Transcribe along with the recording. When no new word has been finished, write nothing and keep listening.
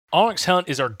Onyx Hunt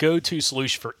is our go-to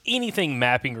solution for anything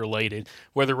mapping related,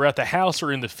 whether we're at the house or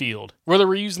in the field. Whether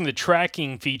we're using the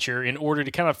tracking feature in order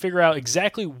to kind of figure out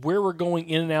exactly where we're going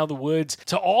in and out of the woods,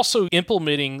 to also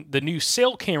implementing the new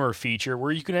cell camera feature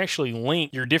where you can actually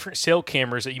link your different cell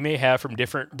cameras that you may have from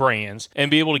different brands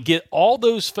and be able to get all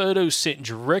those photos sent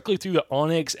directly through the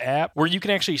Onyx app where you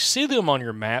can actually see them on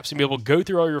your maps and be able to go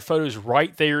through all your photos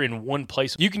right there in one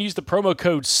place. You can use the promo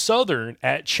code SOUTHERN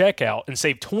at checkout and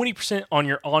save 20% on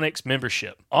your Onyx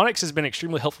membership. Onyx has been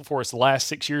extremely helpful for us the last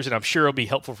 6 years, and I'm sure it'll be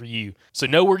helpful for you. So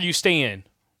know where you stand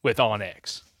with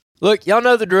Onyx. Look, y'all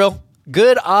know the drill.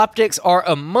 Good optics are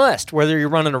a must, whether you're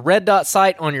running a red dot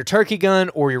sight on your turkey gun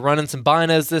or you're running some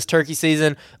binos this turkey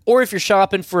season, or if you're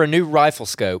shopping for a new rifle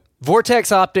scope.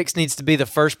 Vortex Optics needs to be the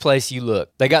first place you look.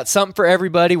 They got something for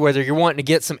everybody, whether you're wanting to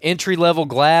get some entry-level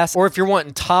glass or if you're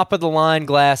wanting top-of-the-line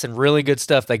glass and really good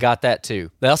stuff, they got that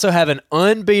too. They also have an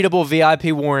unbeatable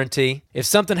VIP warranty. If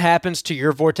something happens to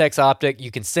your Vortex Optic, you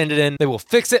can send it in. They will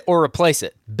fix it or replace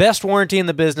it. Best warranty in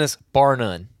the business, bar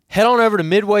none. Head on over to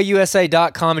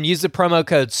MidwayUSA.com and use the promo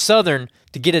code SOUTHERN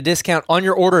to get a discount on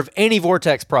your order of any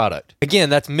Vortex product. Again,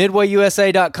 that's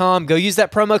MidwayUSA.com. Go use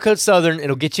that promo code SOUTHERN.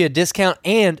 It'll get you a discount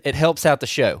and it helps out the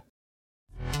show.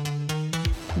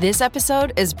 This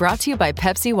episode is brought to you by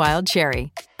Pepsi Wild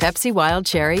Cherry. Pepsi Wild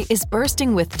Cherry is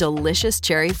bursting with delicious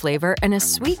cherry flavor and a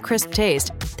sweet, crisp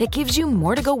taste that gives you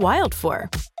more to go wild for.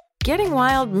 Getting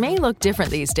wild may look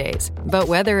different these days, but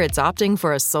whether it's opting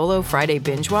for a solo Friday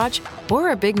binge watch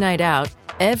or a big night out,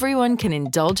 everyone can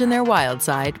indulge in their wild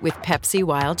side with Pepsi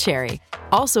Wild Cherry.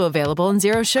 Also available in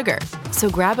Zero Sugar. So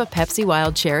grab a Pepsi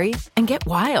Wild Cherry and get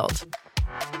wild.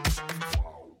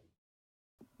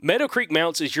 Meadow Creek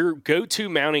Mounts is your go-to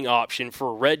mounting option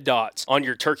for red dots on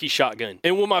your turkey shotgun.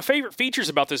 And one of my favorite features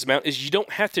about this mount is you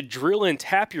don't have to drill and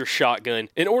tap your shotgun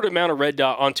in order to mount a red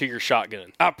dot onto your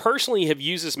shotgun. I personally have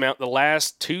used this mount the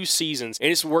last 2 seasons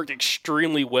and it's worked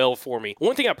extremely well for me.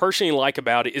 One thing I personally like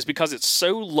about it is because it's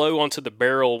so low onto the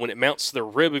barrel when it mounts to the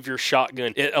rib of your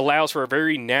shotgun, it allows for a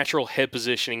very natural head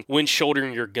positioning when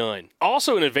shouldering your gun.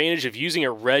 Also, an advantage of using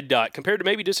a red dot compared to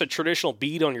maybe just a traditional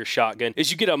bead on your shotgun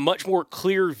is you get a much more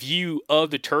clear view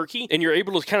of the turkey and you're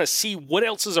able to kind of see what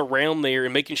else is around there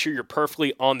and making sure you're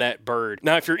perfectly on that bird.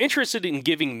 Now, if you're interested in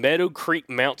giving Meadow Creek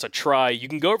Mounts a try, you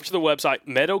can go over to the website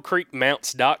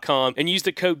meadowcreekmounts.com and use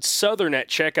the code SOUTHERN at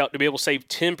checkout to be able to save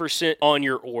 10% on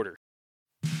your order.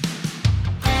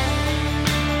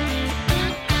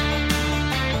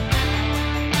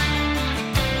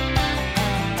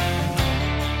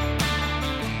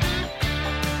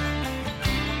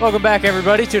 Welcome back,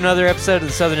 everybody, to another episode of the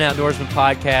Southern Outdoorsman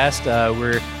Podcast.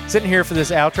 We're sitting here for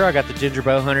this outro. I got the Ginger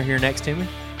Bow Hunter here next to me.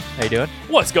 How you doing?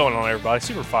 What's going on, everybody?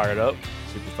 Super fired up.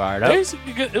 Super fired up. It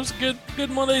was a good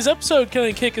Monday's episode.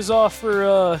 Kind of kick us off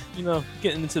for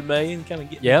getting into May and kind of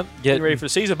getting ready for the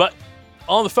season. But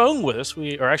on the phone with us,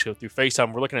 we are actually through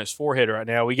FaceTime. We're looking at his forehead right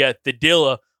now. We got the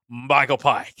Dilla Michael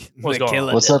Pike. What's going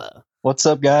on? What's up? What's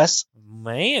up, guys?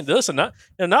 Man, listen, not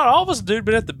all of us, dude,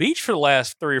 been at the beach for the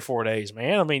last 3 or 4 days,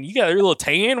 man. I mean, you got your little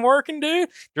tan working, dude.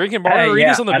 Drinking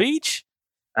margaritas on the beach.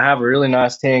 I have a really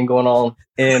nice tan going on,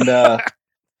 and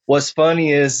what's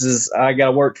funny is I got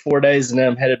to work 4 days, and then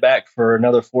I'm headed back for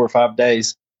another 4 or 5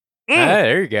 days. Hey,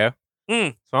 there you go.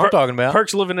 That's what I'm talking about.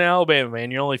 Perks living in Alabama, man.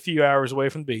 You're only a few hours away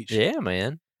from the beach. Yeah,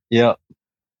 man. Yep.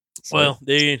 Well,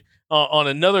 dude. On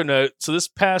another note, so this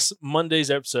past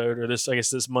Monday's episode, or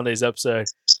this Monday's episode,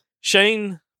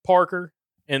 Shane Parker,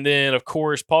 and then, of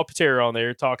course, Paul Patera on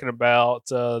there talking about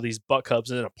these buck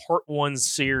cubs in a part 1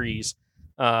 series.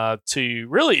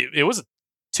 It was a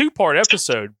 2-part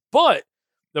episode, but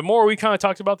the more we kind of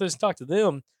talked about this and talked to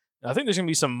them, I think there's going to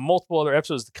be some multiple other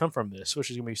episodes to come from this, which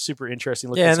is going to be super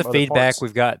interesting. Yeah, and the feedback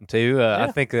we've gotten too.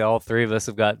 I think that all 3 of us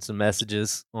have gotten some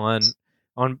messages on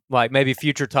like maybe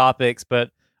future topics, but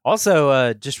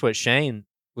also just what Shane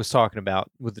was talking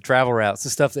about with the travel routes, the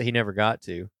stuff that he never got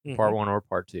to, part 1 or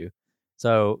part 2.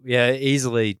 So yeah,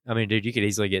 easily. I mean, dude, you could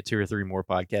easily get 2 or 3 more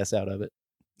podcasts out of it.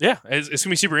 Yeah, it's going to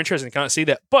be super interesting to kind of see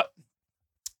that. But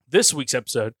this week's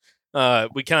episode,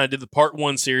 we kind of did the part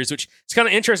 1 series, which is kind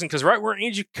of interesting because right where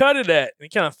you cut it at, we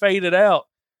kind of faded out.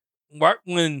 Right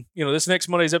when this next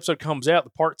Monday's episode comes out, the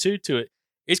part 2 to it,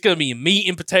 it's going to be meat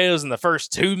and potatoes in the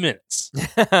first 2 minutes.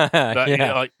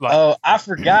 Oh, I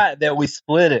forgot that we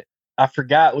split it.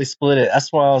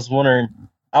 That's why I was wondering.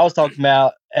 I was talking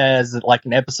about as like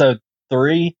an episode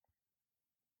 3.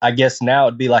 I guess now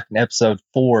it'd be like an episode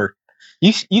 4.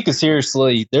 You could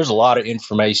seriously, there's a lot of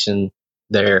information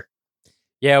there.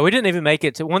 Yeah, we didn't even make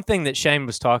it to one thing that Shane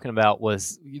was talking about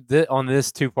was on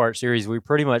this 2-part series, we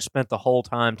pretty much spent the whole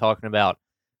time talking about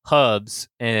hubs,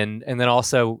 and then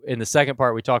also in the second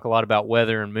part we talk a lot about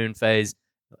weather and moon phase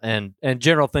and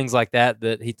general things like that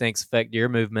he thinks affect deer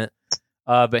movement.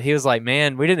 But he was like,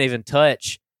 man, we didn't even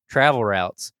touch travel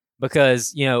routes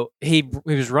because he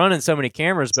was running so many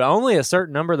cameras, but only a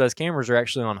certain number of those cameras are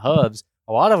actually on hubs.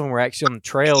 A lot of them were actually on the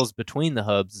trails between the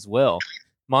hubs as well,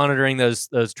 monitoring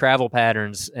those travel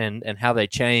patterns and how they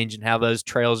change and how those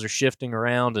trails are shifting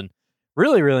around, and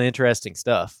really, really interesting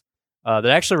stuff. That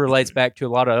actually relates back to a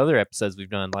lot of other episodes we've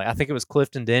done. Like I think it was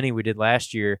Clifton Denny we did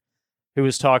last year, who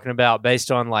was talking about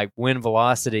based on like wind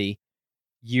velocity,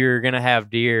 you're gonna have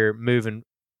deer moving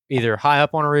either high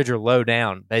up on a ridge or low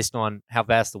down based on how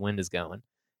fast the wind is going.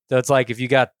 So it's like if you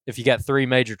got 3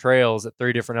 major trails at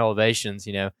 3 different elevations,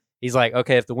 he's like,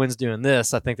 okay, if the wind's doing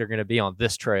this, I think they're gonna be on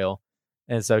this trail.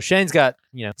 And so Shane's got,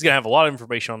 he's gonna have a lot of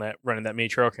information on that running that many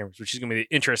trail cameras, which is gonna be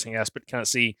the interesting aspect to kind of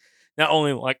see not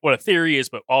only like what a theory is,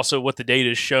 but also what the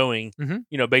data is showing,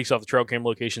 based off the trail cam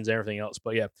locations and everything else.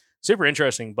 But yeah, super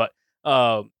interesting. But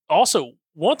also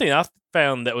one thing I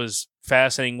found that was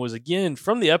fascinating was, again,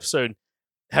 from the episode,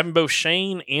 having both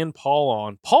Shane and Paul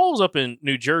on. Paul's up in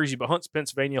New Jersey, but hunts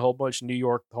Pennsylvania a whole bunch, New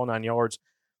York, the whole 9 yards.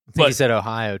 I think he said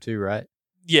Ohio too, right?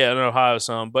 Yeah, in Ohio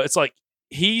some. But it's like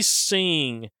he's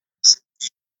seeing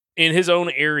in his own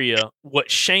area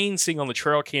what Shane's seeing on the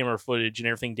trail camera footage and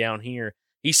everything down here.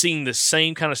 He's seeing the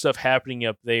same kind of stuff happening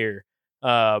up there,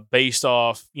 based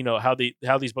off how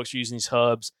these bucks are using these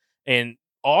hubs. And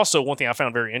also, one thing I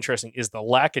found very interesting is the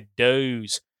lack of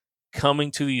does coming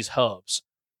to these hubs.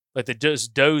 Like the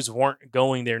does weren't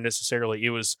going there necessarily. It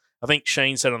was, I think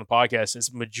Shane said on the podcast,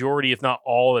 it's majority, if not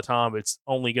all the time, it's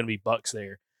only going to be bucks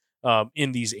there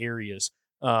in these areas,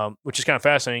 which is kind of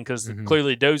fascinating because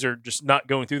clearly does are just not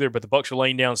going through there, but the bucks are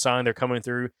laying down sign, they're coming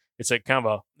through. It's like kind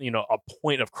of a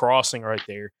point of crossing right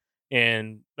there.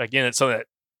 And again, it's something that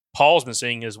Paul's been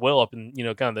seeing as well up in,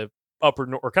 kind of the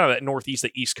upper or kind of that northeast,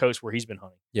 the east coast where he's been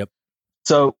hunting. Yep.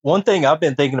 So one thing I've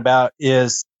been thinking about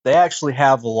is they actually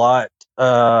have a lot.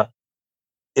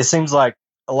 It seems like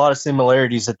a lot of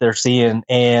similarities that they're seeing.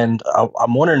 And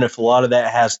I'm wondering if a lot of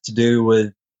that has to do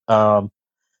with the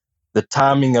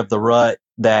timing of the rut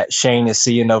that Shane is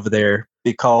seeing over there,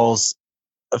 because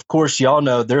of course, y'all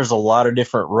know there's a lot of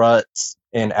different ruts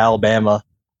in Alabama,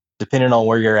 depending on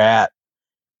where you're at.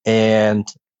 And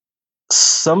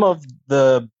some of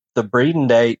the breeding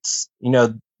dates,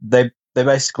 they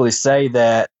basically say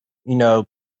that,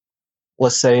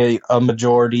 let's say a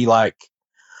majority, like,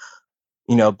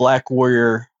 Black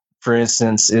Warrior, for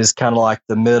instance, is kind of like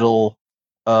the middle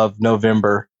of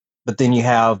November. But then you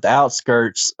have the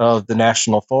outskirts of the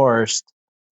national forest,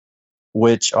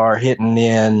 which are hitting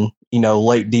in,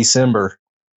 late December.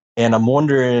 And I'm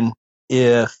wondering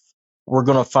if we're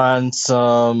going to find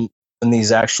some in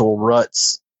these actual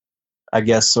ruts, I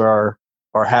guess, are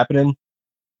happening.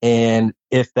 And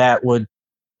if that would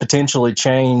potentially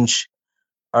change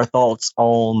our thoughts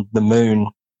on the moon.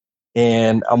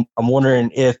 And I'm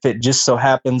wondering if it just so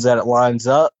happens that it lines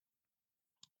up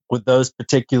with those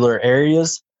particular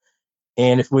areas.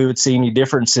 And if we would see any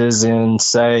differences in,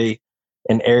 say,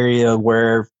 an area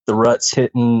where the rut's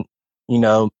hitting,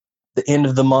 the end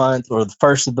of the month or the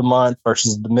first of the month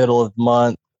versus the middle of the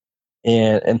month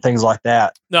and things like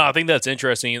that. No, I think that's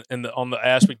interesting. And on the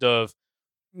aspect of,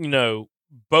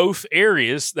 both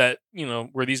areas that,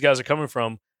 where these guys are coming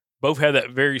from, both have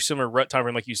that very similar rut time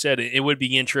frame. Like you said, it would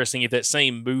be interesting if that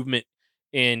same movement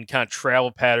and kind of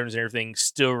travel patterns and everything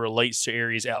still relates to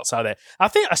areas outside that.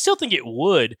 I still think it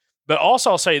would, but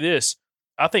also I'll say this.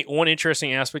 I think one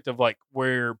interesting aspect of like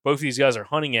where both of these guys are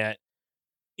hunting at,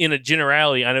 in a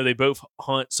generality, I know they both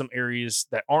hunt some areas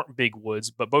that aren't big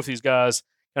woods, but both of these guys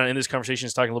kind of in this conversation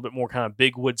is talking a little bit more kind of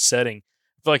big wood setting.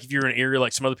 I feel like if you're in an area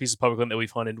like some other pieces of public land that we've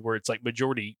hunted where it's like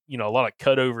majority, a lot of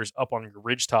cutovers up on your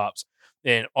ridge tops,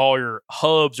 and all your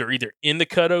hubs are either in the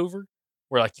cutover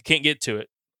where like you can't get to it,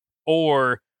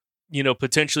 or,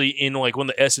 potentially in like one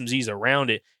of the SMZs around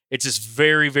it. It's just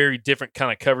very, very different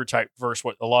kind of cover type versus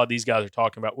what a lot of these guys are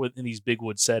talking about within these big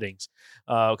wood settings.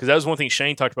 Because that was one thing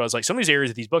Shane talked about, is like some of these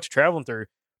areas that these bucks are traveling through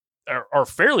are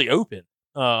fairly open.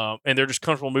 And they're just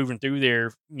comfortable moving through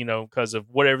there, because of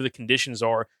whatever the conditions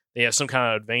are. They have some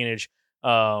kind of advantage.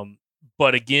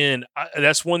 But again,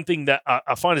 that's one thing that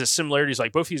I find as a similarity is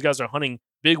like both these guys are hunting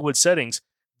big wood settings.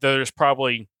 There's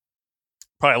probably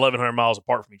 1,100 miles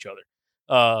apart from each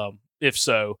other. If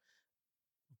so.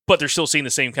 But they're still seeing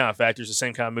the same kind of factors, the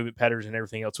same kind of movement patterns and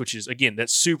everything else, which is, again,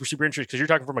 that's super, super interesting because you're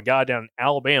talking from a guy down in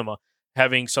Alabama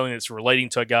having something that's relating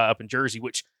to a guy up in Jersey,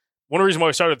 which one of the reasons why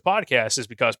we started the podcast is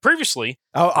because previously...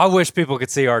 I wish people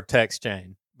could see our text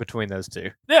chain between those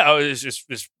two. Yeah,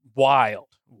 it's wild.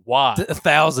 Why?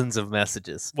 Thousands of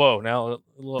messages. Whoa, now a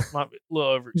little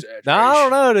over exaggeration. No, I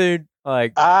don't know, dude.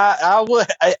 Like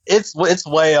it's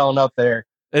way on up there.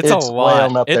 It's a lot. Way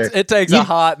on up there. It takes a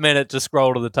hot minute to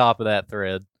scroll to the top of that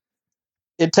thread.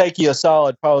 It'd take you a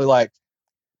solid probably like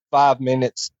 5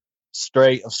 minutes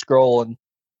straight of scrolling.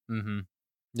 Mm-hmm.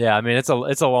 Yeah, I mean it's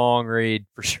a long read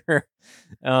for sure.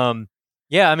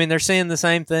 Yeah, I mean they're saying the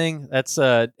same thing. That's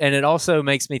and it also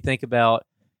makes me think about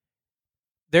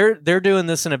they're doing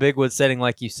this in a big wood setting,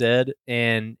 like you said,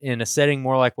 and in a setting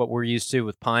more like what we're used to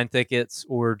with pine thickets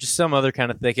or just some other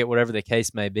kind of thicket, whatever the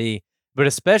case may be. But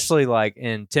especially like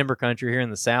in timber country here in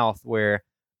the South, where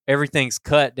everything's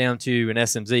cut down to an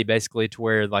SMZ, basically to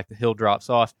where like the hill drops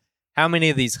off. How many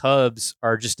of these hubs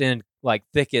are just in like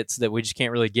thickets that we just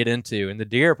can't really get into? And the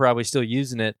deer are probably still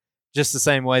using it just the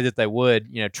same way that they would,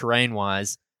 terrain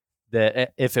wise,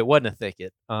 that if it wasn't a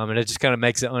thicket. And it just kind of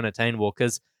makes it unattainable,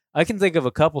 because I can think of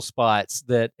a couple spots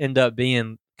that end up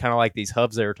being kind of like these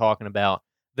hubs they were talking about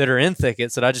that are in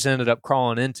thickets that I just ended up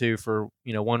crawling into for,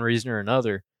 one reason or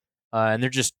another. And they're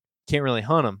just can't really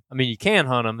hunt them. I mean, you can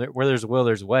hunt them where there's a will,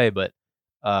 there's a way, but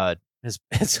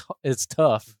it's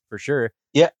tough for sure.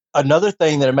 Yeah. Another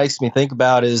thing that it makes me think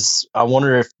about is I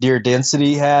wonder if deer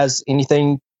density has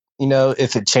anything,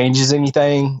 if it changes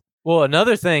anything. Well,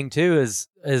 another thing too is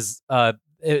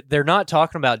they're not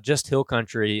talking about just hill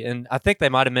country, and I think they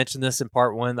might have mentioned this in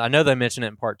part 1. I know they mentioned it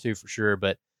in part 2 for sure,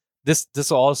 but this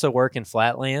will also work in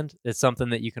flatland. It's something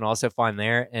that you can also find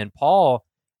there. And Paul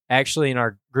actually in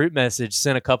our group message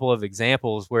sent a couple of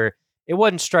examples where it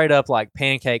wasn't straight up like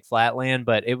pancake flatland,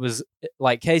 but it was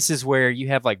like cases where you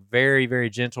have like very, very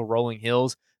gentle rolling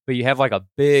hills, but you have like a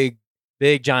big,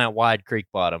 giant wide creek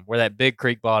bottom, where that big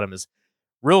creek bottom is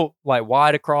real like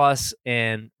wide across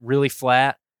and really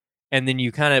flat. And then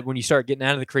you kind of, when you start getting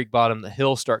out of the creek bottom, the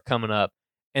hills start coming up,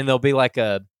 and there'll be like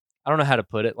I don't know how to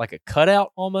put it, like a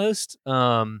cutout almost.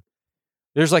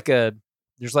 There's like a,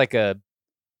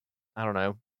 I don't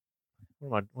know.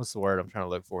 What's the word I'm trying to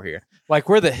look for here? Like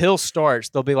where the hill starts,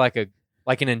 there'll be like an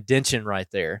indention right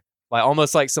there. Like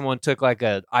almost like someone took like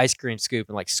a ice cream scoop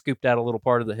and like scooped out a little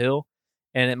part of the hill.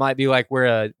 And it might be like where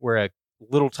a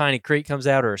little tiny creek comes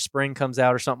out or a spring comes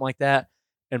out or something like that.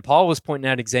 And Paul was pointing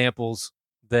out examples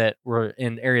that were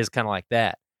in areas kind of like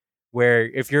that, where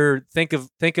if you're think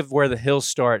of where the hills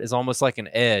start is almost like an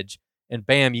edge, and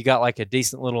bam, you got like a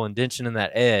decent little indention in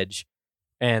that edge,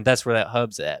 and that's where that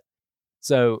hub's at.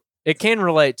 So it can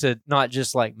relate to not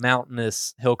just like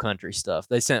mountainous hill country stuff.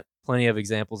 They sent plenty of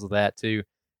examples of that too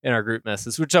in our group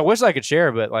messages, which I wish I could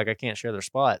share, but like I can't share their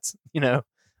spots,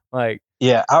 like.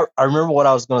 Yeah, I remember what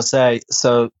I was going to say.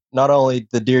 So not only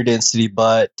the deer density,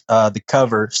 but the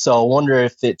cover. So I wonder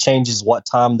if it changes what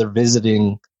time they're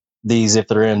visiting these, if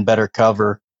they're in better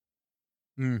cover,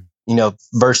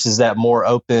 versus that more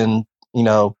open,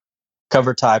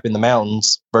 cover type in the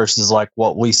mountains versus like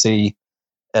what we see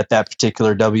at that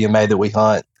particular WMA that we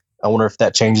hunt. I wonder if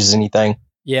that changes anything.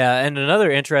 Yeah, and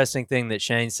another interesting thing that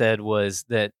Shane said was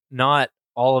that not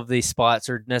all of these spots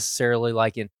are necessarily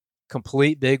like in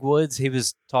complete big woods. He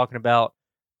was talking about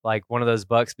like one of those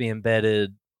bucks being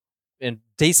bedded and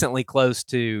decently close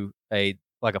to a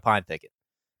pine thicket,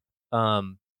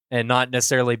 and not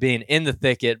necessarily being in the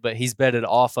thicket, but he's bedded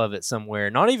off of it somewhere,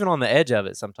 not even on the edge of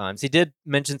it. Sometimes he did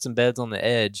mention some beds on the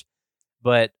edge,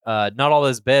 but not all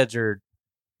those beds are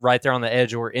right there on the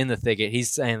edge or in the thicket.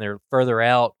 He's saying they're further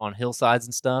out on hillsides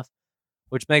and stuff,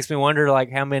 which makes me wonder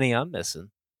like how many I'm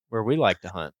missing where we like to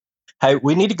hunt. Hey,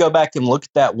 we need to go back and look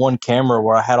at that one camera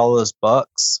where I had all those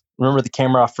bucks. Remember the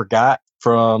camera I forgot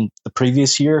from the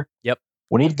previous year? Yep.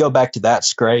 We need to go back to that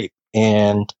scrape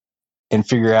and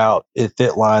figure out if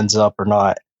it lines up or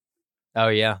not. Oh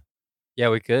yeah. Yeah,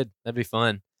 we could. That'd be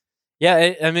fun. Yeah,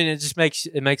 it just makes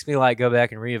me like go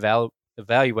back and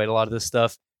evaluate a lot of this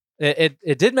stuff.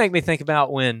 It did make me think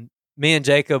about when me and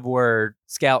Jacob were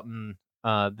scouting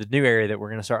the new area that we're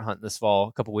going to start hunting this fall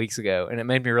a couple weeks ago, and it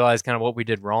made me realize kind of what we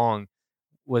did wrong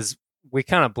was we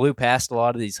kind of blew past a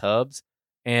lot of these hubs,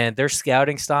 and their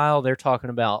scouting style, they're talking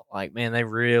about like, man, they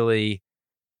really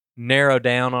narrow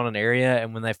down on an area,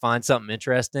 and when they find something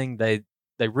interesting, they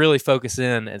really focus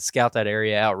in and scout that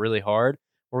area out really hard.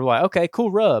 We're like, okay, cool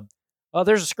rub. Oh,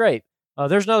 there's a scrape.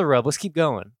 There's another rub. Let's keep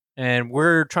going. And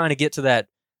we're trying to get to that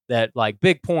like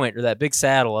big point or that big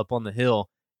saddle up on the hill.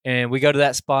 And we go to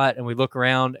that spot and we look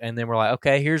around, and then we're like,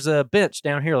 okay, here's a bench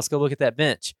down here. Let's go look at that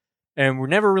bench. And we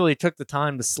never really took the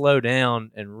time to slow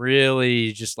down and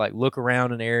really just like look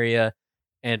around an area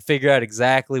and figure out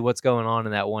exactly what's going on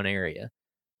in that one area.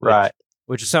 Right.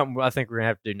 Which is something I think we're going to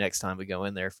have to do next time we go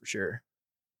in there for sure.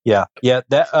 Yeah.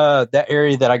 That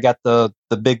area that I got the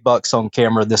big bucks on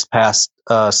camera this past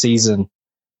season,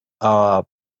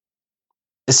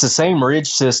 it's the same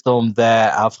ridge system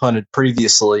that I've hunted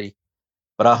previously,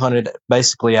 but I hunted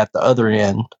basically at the other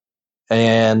end.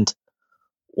 And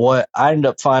what I ended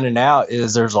up finding out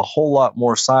is there's a whole lot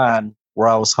more sign where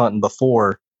I was hunting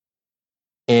before.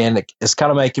 And it's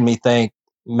kind of making me think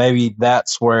maybe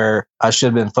that's where I should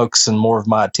have been focusing more of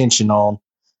my attention on,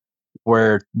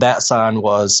 where that sign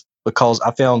was, because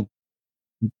I found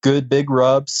good big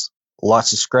rubs,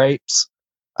 lots of scrapes.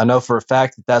 I know for a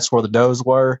fact that that's where the does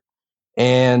were.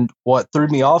 And what threw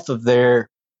me off of there,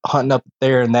 hunting up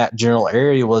there in that general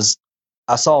area, was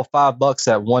I saw 5 bucks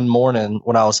that one morning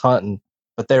when I was hunting,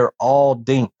 but they were all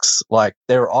dinks. Like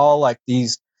they were all like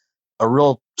these, a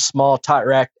real small tight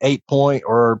rack 8-point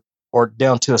or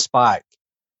down to a spike.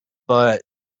 But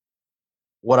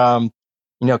what I'm,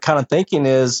 kind of thinking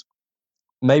is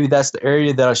maybe that's the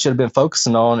area that I should have been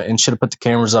focusing on and should have put the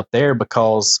cameras up there,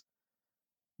 because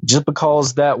just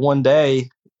because that one day,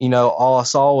 all I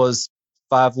saw was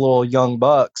 5 little young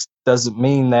bucks doesn't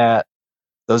mean that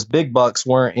those big bucks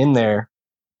weren't in there,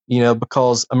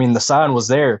 because I mean, the sign was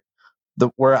there.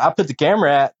 Where I put the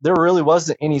camera at, there really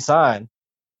wasn't any sign.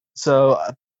 So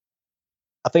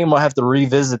I think I'm going to have to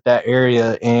revisit that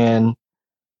area and,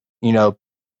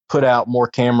 put out more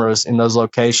cameras in those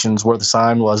locations where the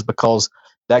sign was, because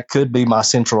that could be my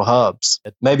central hubs.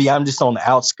 Maybe I'm just on the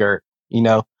outskirt,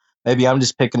 maybe I'm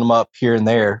just picking them up here and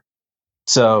there.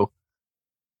 So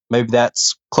maybe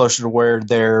that's closer to where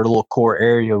their little core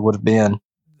area would have been.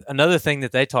 Another thing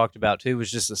that they talked about too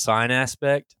was just the sign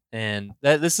aspect. And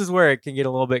this is where it can get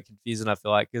a little bit confusing, I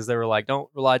feel like, because they were like, don't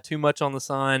rely too much on the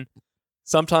sign.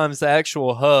 Sometimes the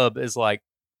actual hub is like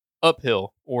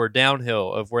uphill or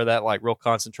downhill of where that like real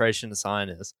concentration of sign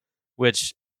is,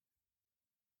 which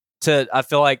I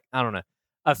feel like, I don't know.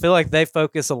 I feel like they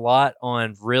focus a lot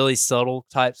on really subtle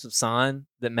types of sign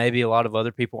that maybe a lot of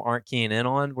other people aren't keying in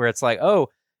on, where it's like, oh,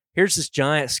 here's this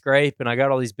giant scrape and I got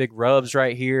all these big rubs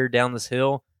right here down this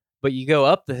hill. But you go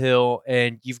up the hill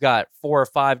and you've got 4 or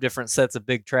 5 different sets of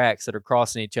big tracks that are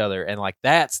crossing each other. And like,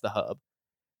 that's the hub.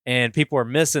 And people are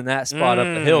missing that spot up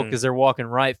the hill because they're walking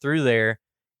right through there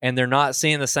and they're not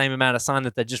seeing the same amount of sign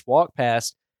that they just walked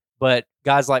past. But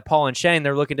guys like Paul and Shane,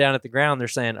 they're looking down at the ground. They're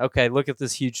saying, okay, look at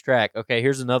this huge track. Okay,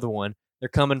 here's another one. They're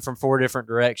coming from 4 different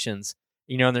directions,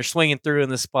 and they're swinging through in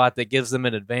the spot that gives them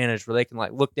an advantage where they can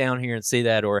like look down here and see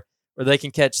that, or they can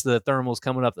catch the thermals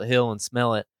coming up the hill and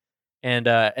smell it. And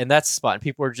that's the spot. And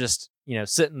people are just,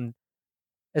 sitting,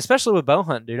 especially with bow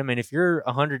hunting, dude. I mean, if you're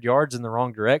 100 yards in the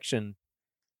wrong direction,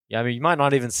 I mean, you might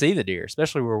not even see the deer,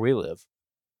 especially where we live.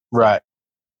 Right.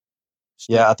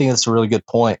 Yeah, I think that's a really good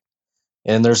point.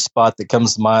 And there's a spot that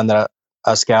comes to mind that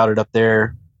I scouted up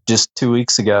there just 2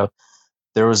 weeks ago.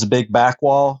 There was a big back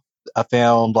wall. I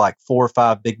found like 4 or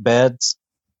 5 big beds,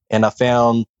 and I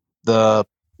found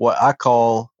what I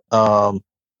call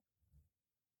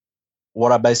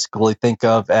what I basically think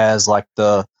of as like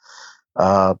the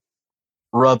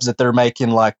rubs that they're making,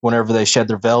 like whenever they shed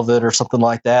their velvet or something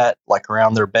like that, like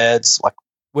around their beds, like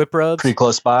whip rubs, pretty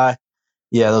close by.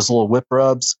 Yeah, those little whip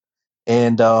rubs.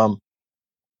 And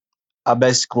I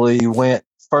basically went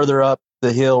further up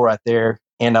the hill right there,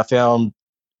 and I found,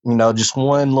 just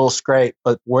one little scrape.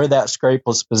 But where that scrape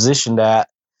was positioned at,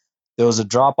 there was a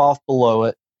drop off below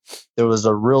it. There was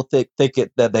a real thick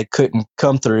thicket that they couldn't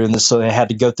come through, and so they had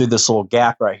to go through this little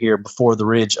gap right here before the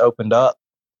ridge opened up.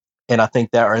 And I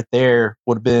think that right there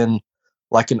would have been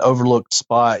like an overlooked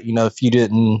spot, if you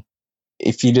didn't,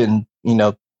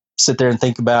 sit there and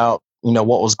think about,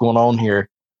 what was going on here.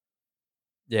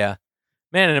 Yeah.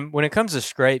 Man, and when it comes to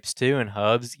scrapes too and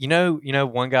hubs,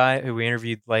 one guy who we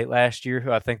interviewed late last year who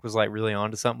I think was like really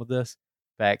onto something with this,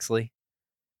 Baxley.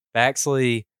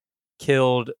 Baxley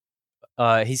killed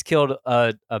he's killed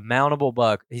a mountable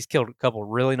buck. He's killed a couple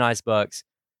really nice bucks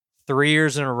 3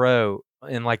 years in a row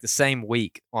in like the same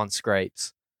week on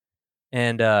scrapes.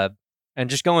 And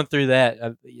just going through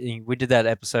that, we did that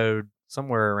episode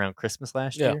somewhere around Christmas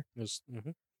last year.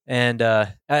 And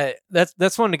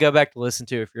that's one to go back to listen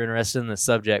to if you're interested in the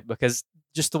subject, because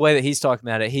just the way that he's talking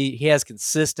about it, he has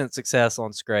consistent success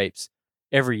on scrapes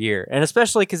every year, and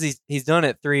especially because he's done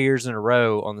it 3 years in a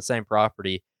row on the same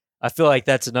property. I feel like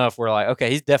that's enough. We're like,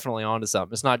 okay, he's definitely onto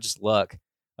something. It's not just luck.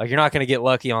 Like, you're not going to get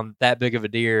lucky on that big of a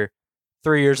deer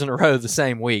 3 years in a row the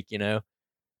same week,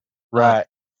 Right.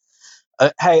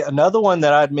 Hey, another one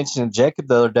that I'd mentioned to Jacob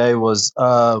the other day was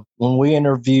when we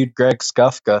interviewed Greg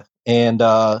Skufka and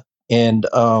Bill.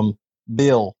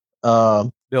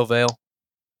 Bill Vale.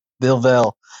 Bill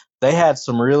Vale. They had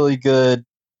some really good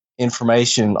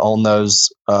information on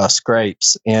those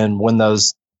scrapes and when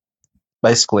those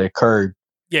basically occurred.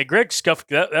 Yeah, Greg Scuff,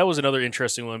 that was another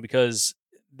interesting one because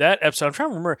that episode, I'm trying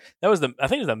to remember, I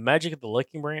think it was the Magic of the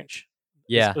Licking Branch.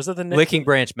 Yeah. Was that the name? Licking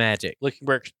Branch Magic.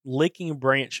 Licking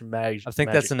Branch Magic. I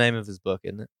think that's the name of his book,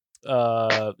 isn't it?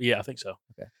 Yeah, I think so.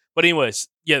 Okay. But anyways,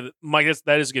 yeah, Mike,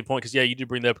 that is a good point because, yeah, you did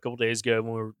bring that up a couple days ago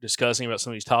when we were discussing about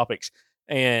some of these topics.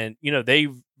 And, they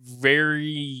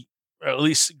at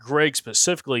least Greg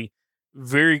specifically,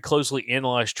 very closely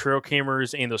analyzed trail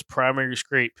cameras and those primary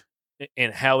scrape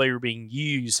and how they were being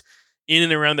used in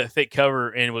and around that thick cover,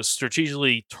 and was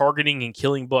strategically targeting and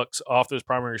killing bucks off those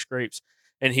primary scrapes.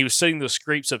 And he was setting those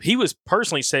scrapes up. He was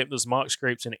personally setting up those mock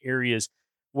scrapes in areas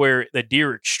where the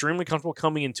deer are extremely comfortable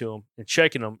coming into them and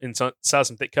checking them inside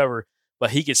some thick cover,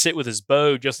 but he could sit with his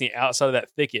bow just on the outside of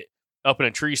that thicket up in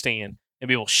a tree stand and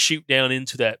be able to shoot down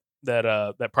into that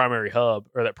primary hub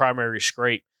or that primary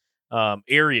scrape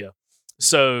area.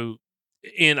 So,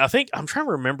 and I think I'm trying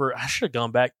to remember, I should have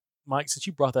gone back, Mike, since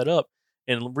you brought that up,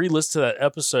 and re-listen to that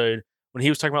episode when he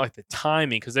was talking about like the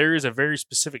timing, because there is a very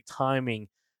specific timing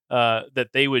that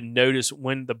they would notice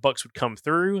when the bucks would come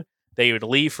through. They would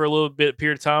leave for a little bit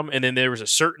period of time, and then there was a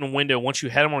certain window. Once you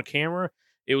had them on camera,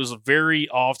 it was very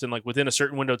often like within a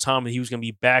certain window of time that he was going to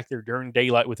be back there during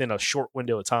daylight within a short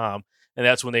window of time, and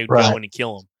that's when they would go in and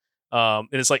kill him.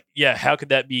 And it's like, yeah, how could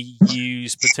that be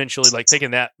used potentially, like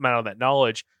taking that amount of that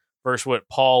knowledge versus what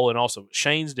Paul and also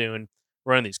Shane's doing,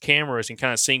 running these cameras and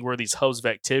kind of seeing where these hubs of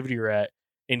activity are at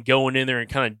and going in there and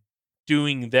kind of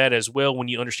doing that as well when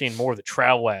you understand more of the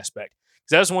travel aspect.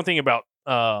 Because that's one thing about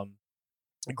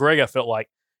Greg, I felt like,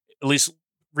 at least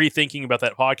rethinking about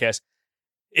that podcast,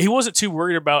 he wasn't too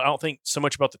worried about, I don't think, so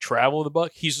much about the travel of the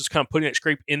buck. He's just kind of putting that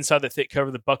scrape inside the thick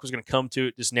cover. The buck was going to come to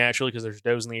it just naturally because there's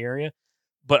does in the area.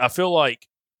 But I feel like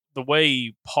the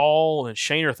way Paul and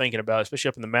Shane are thinking about it, especially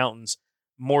up in the mountains,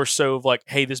 more so of like,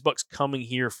 hey, this buck's coming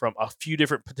here from a few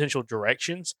different potential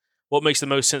directions. What makes the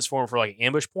most sense for him for like an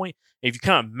ambush point? If you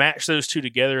kind of match those two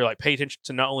together, like pay attention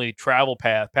to not only travel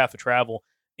path of travel,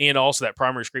 and also that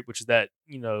primary scrape, which is that,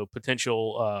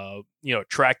 potential,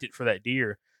 attractant for that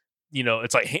deer.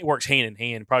 It's like it works hand in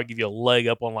hand, probably give you a leg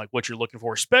up on like what you're looking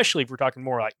for, especially if we're talking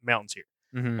more like mountains here.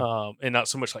 Mm-hmm. And not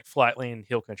so much like flatland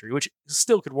hill country, which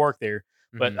still could work there.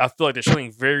 But I feel like there's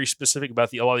something very specific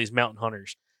about a lot of these mountain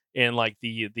hunters and like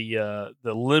the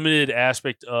limited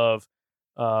aspect of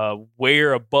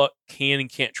where a buck can and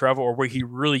can't travel, or where he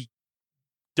really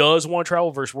does want to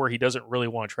travel versus where he doesn't really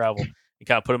want to travel, and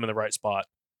kind of put him in the right spot.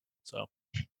 So,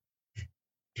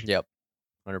 yep,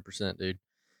 100%, dude.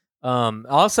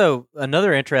 Also,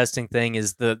 another interesting thing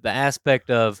is the aspect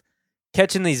of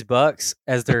catching these bucks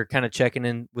as they're kind of checking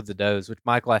in with the does, which,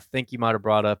 Michael, I think you might have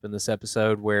brought up in this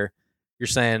episode where you're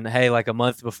saying, hey, like a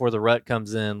month before the rut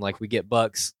comes in, like we get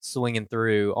bucks swinging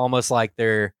through almost like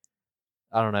they're,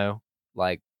 I don't know,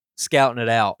 like scouting it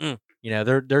out.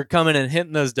 They're coming and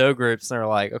hitting those doe groups, and they're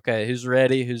like, okay, who's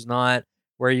ready, who's not,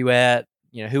 where are you at,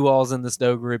 who all's in this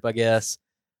doe group, I guess.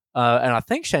 And I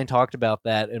think Shane talked about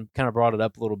that and kind of brought it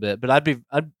up a little bit, but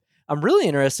I'm really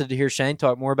interested to hear Shane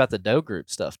talk more about the doe group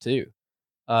stuff too.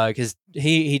 Because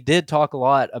he did talk a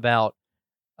lot about,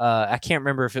 I can't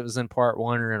remember if it was in part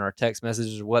 1 or in our text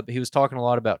messages or what, but he was talking a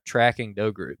lot about tracking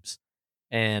doe groups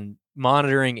and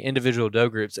monitoring individual doe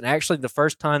groups. And actually the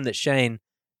first time that Shane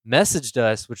messaged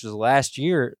us, which was last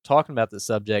year, talking about this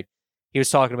subject, he was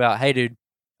talking about, hey dude,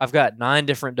 I've got 9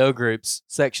 different doe groups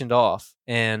sectioned off,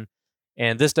 and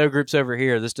this doe group's over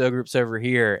here, this doe group's over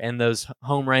here, and those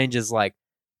home ranges like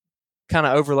kind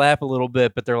of overlap a little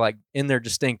bit, but they're like in their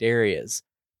distinct areas.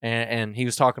 And he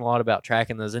was talking a lot about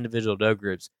tracking those individual doe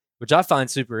groups, which I find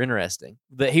super interesting.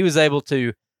 That he was able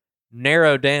to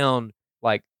narrow down,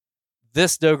 like,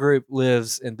 this doe group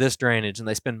lives in this drainage and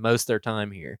they spend most of their time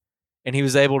here. And he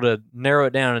was able to narrow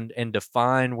it down and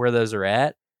define where those are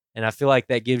at. And I feel like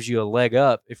that gives you a leg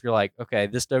up if you're like, okay,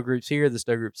 this doe group's here, this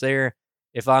doe group's there.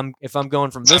 If I'm going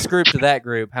from this group to that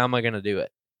group, how am I going to do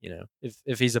it?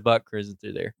 If he's a buck cruising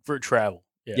through there for travel.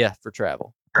 Yeah, for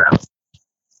travel.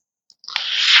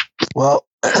 Well,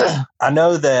 I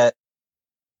know that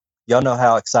y'all know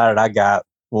how excited I got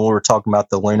when we were talking about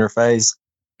the lunar phase.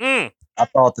 I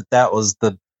thought that was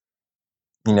the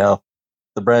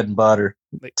bread and butter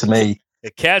to me.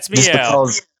 It cats me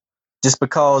out. Just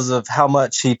because of how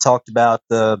much he talked about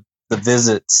the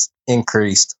visits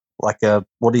increased, like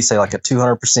what do you say, like a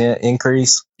 200%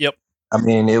 increase? Yep. I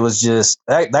mean, it was just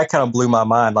that kind of blew my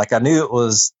mind. Like I knew it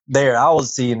was there, I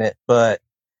was seeing it, but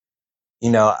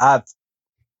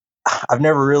I've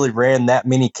never really ran that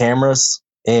many cameras,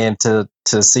 and to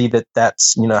see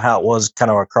that's how it was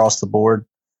kind of across the board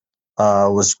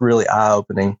was really eye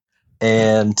opening.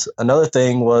 And another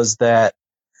thing was that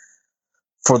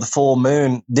for the full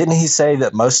moon, didn't he say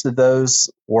that most of those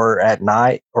were at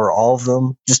night, or all of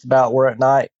them just about were at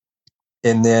night?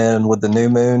 And then with the new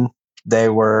moon, they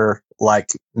were like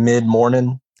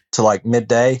mid-morning to like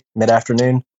midday,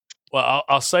 mid-afternoon. Well,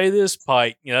 I'll say this,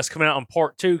 Pike. That's coming out on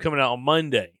part 2, coming out on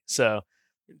Monday. So,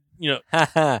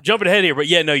 jumping ahead here, but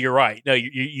yeah, no, you're right. No,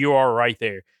 you are right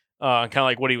there. Kind of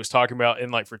like what he was talking about,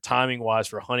 and like for timing wise,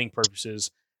 for hunting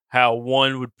purposes, how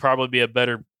one would probably be a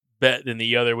better bet than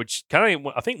the other, which kind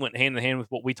of I think went hand in hand with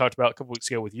what we talked about a couple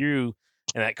weeks ago with you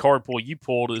and that card pull you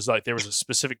pulled. Is like there was a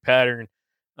specific pattern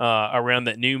around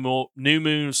that new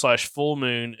moon / full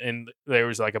moon, and there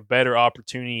was like a better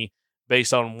opportunity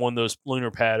based on one of those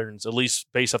lunar patterns, at least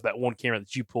based off that one camera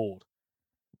that you pulled.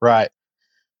 Right.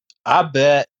 I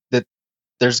bet that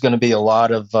there's going to be a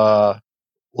lot of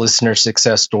listener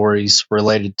success stories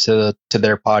related to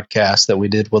their podcast that we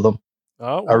did with them.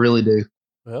 Oh, I really do.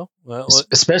 Well,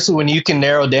 especially when you can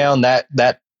narrow down that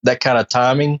kind of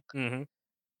timing. Mm-hmm.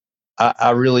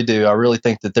 I really do. I really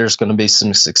think that there's going to be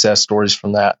some success stories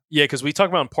from that. Yeah, because we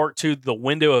talked about in part 2 the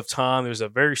window of time. There's a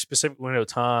very specific window of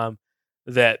time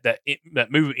that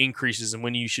movement increases and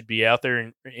when you should be out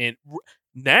there. And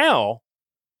now,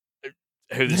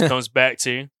 who this comes back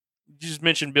to, you just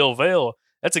mentioned Bill Vail.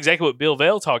 That's exactly what Bill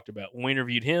Vail talked about when we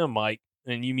interviewed him, Mike,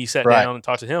 and you sat down and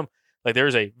talked to him. Like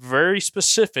there's a very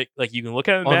specific, like you can look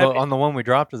at it on the one we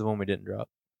dropped or the one we didn't drop.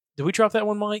 Did we drop that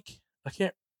one, Mike? I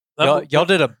can't. Y'all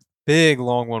did a big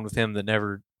long one with him that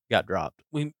never got dropped.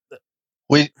 We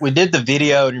did the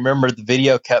video, and remember the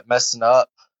video kept messing up.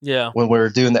 Yeah, when we were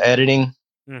doing the editing.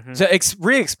 Mm-hmm. So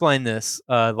re-explain this,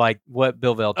 like what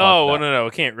Bill Vail talked about. Oh, no, I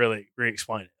can't really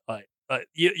re-explain it.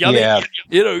 You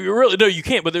really no, you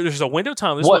can't. But there's a window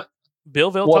time. This what Bill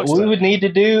Vail talks about. What we would need to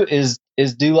do is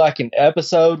do like an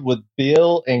episode with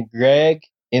Bill and Greg,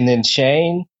 and then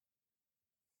Shane,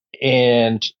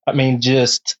 and I mean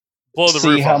just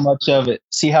see how much of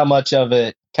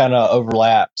it kind of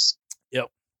overlaps. Yep.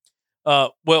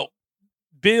 Well,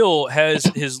 Bill has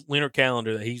his lunar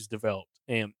calendar that he's developed,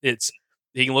 and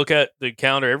he can look at the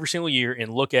calendar every single year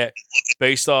and look at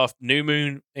based off new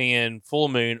moon and full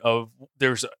moon of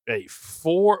there's a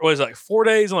 4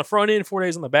 days on the front end, 4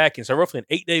 days on the back end, so roughly an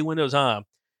 8-day window of time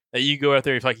that you go out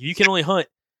there. It's like you can only hunt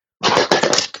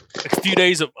a few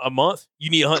days a month.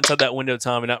 You need to hunt inside that window of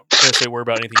time and not necessarily worry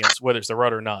about anything else, whether it's the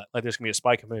rut or not. Like there's gonna be a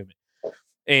spike of movement.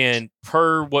 And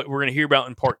per what we're going to hear about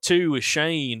in part 2 with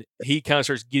Shane, he kind of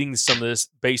starts getting some of this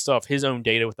based off his own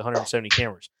data with the 170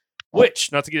 cameras.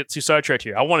 Which, not to get too sidetracked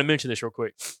here, I want to mention this real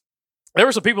quick. There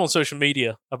were some people on social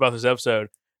media about this episode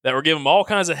that were giving him all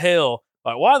kinds of hell.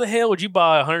 Like, why the hell would you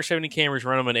buy 170 cameras,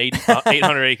 run them in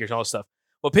 800 acres, and all this stuff?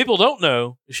 What people don't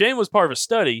know, Shane was part of a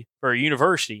study for a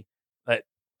university that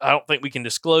I don't think we can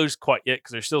disclose quite yet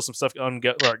because there's still some stuff going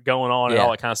on and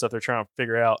all that kind of stuff they're trying to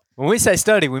figure out. When we say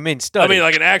study, we mean study. I mean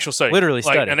like an actual study. Literally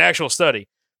like study. An actual study.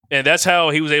 And that's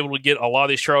how he was able to get a lot of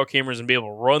these trial cameras and be able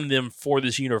to run them for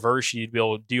this university to be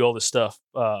able to do all this stuff,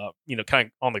 kind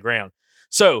of on the ground.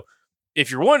 So if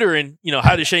you're wondering,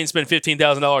 how did Shane spend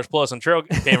 $15,000 plus on trail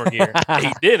camera gear?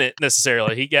 He didn't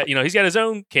necessarily. He got, he's got his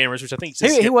own cameras, which I think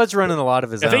he was running a lot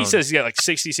of his own. I think he says he's got like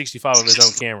 60, 65 of his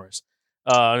own cameras.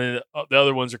 And the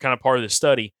other ones are kind of part of the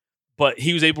study, but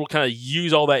he was able to kind of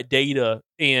use all that data,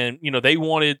 and they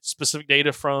wanted specific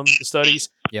data from the studies,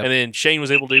 and then Shane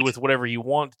was able to do with whatever he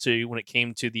wanted to when it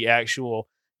came to the actual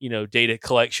data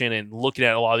collection and looking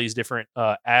at a lot of these different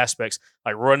aspects,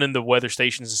 like running the weather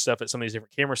stations and stuff at some of these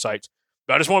different camera sites.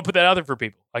 But I just want to put that out there for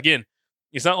people. Again,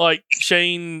 it's not like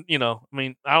Shane, I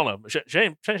don't know.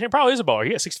 Shane probably is a baller.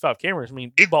 He got 65 cameras. I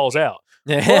mean, dude balls out.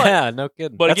 Yeah, no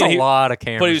kidding. But that's again, a lot of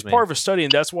cameras. But he was part of a study,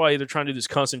 and that's why they're trying to do this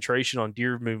concentration on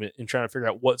deer movement and trying to figure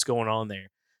out what's going on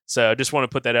there. So I just want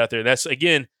to put that out there. That's,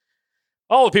 again,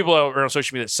 all the people that were on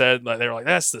social media that said, like, they were like,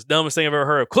 that's the dumbest thing I've ever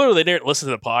heard of. Clearly, they didn't listen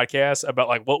to the podcast about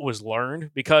like what was learned,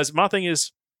 because my thing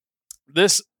is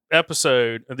this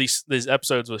episode, these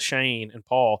episodes with Shane and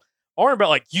Paul aren't about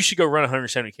like you should go run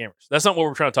 170 cameras. That's not what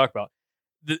we're trying to talk about.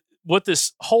 What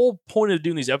this whole point of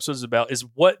doing these episodes is about is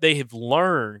what they have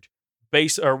learned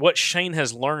what Shane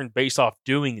has learned based off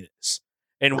doing this,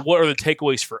 and what are the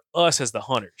takeaways for us as the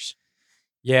hunters.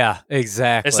 Yeah,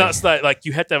 exactly. It's not like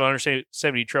you have to have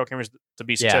 170 trail cameras to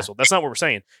be successful. That's not what we're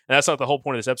saying, and that's not the whole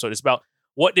point of this episode. It's about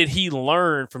what did he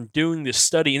learn from doing this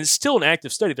study, and it's still an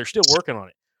active study. They're still working on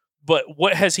it, but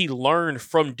what has he learned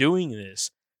from doing this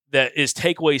that is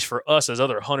takeaways for us as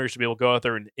other hunters to be able to go out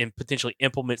there and potentially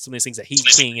implement some of these things that he's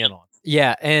keying in on.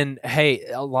 Yeah, and hey,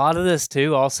 a lot of this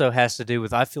too also has to do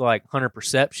with, I feel like, hunter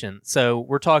perception. So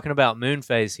we're talking about moon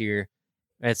phase here.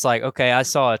 It's like, okay, I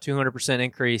saw a 200%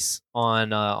 increase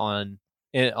on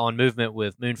movement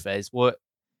with moon phase. What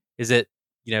is it?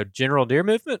 General deer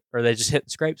movement, or are they just hitting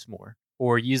scrapes more,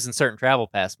 or using certain travel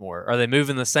paths more? Are they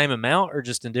moving the same amount, or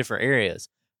just in different areas?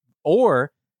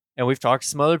 And we've talked to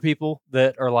some other people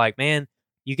that are like, man,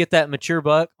 you get that mature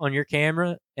buck on your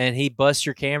camera, and he busts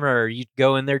your camera, or you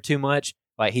go in there too much,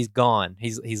 like he's gone.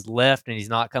 He's left, and he's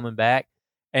not coming back.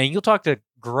 And you'll talk to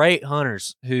great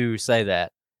hunters who say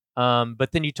that.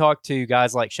 But then you talk to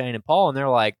guys like Shane and Paul, and they're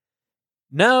like,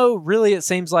 no, really, it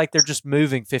seems like they're just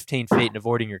moving 15 feet and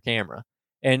avoiding your camera.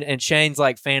 And Shane's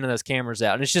like fanning those cameras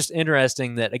out. And it's just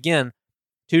interesting that, again,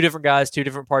 two different guys, two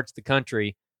different parts of the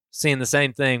country, seeing the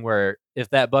same thing, where if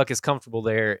that buck is comfortable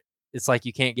there, it's like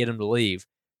you can't get him to leave.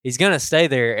 He's going to stay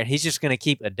there, and he's just going to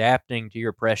keep adapting to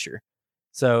your pressure.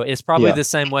 So it's probably the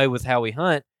same way with how we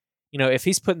hunt. If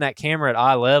he's putting that camera at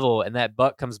eye level and that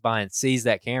buck comes by and sees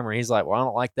that camera, he's like, well, I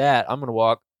don't like that. I'm going to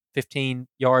walk 15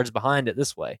 yards behind it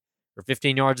this way, or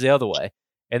 15 yards the other way.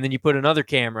 And then you put another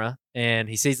camera and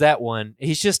he sees that one.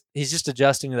 He's just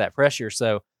adjusting to that pressure.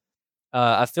 So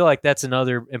I feel like that's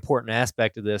another important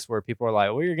aspect of this, where people are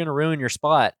like, well, you're going to ruin your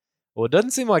spot. Well, it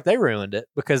doesn't seem like they ruined it,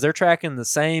 because they're tracking the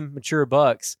same mature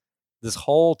bucks this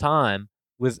whole time.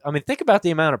 Think about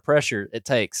the amount of pressure it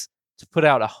takes to put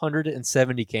out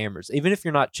 170 cameras, even if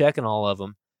you're not checking all of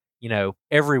them,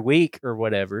 every week or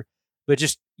whatever. But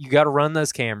just, you got to run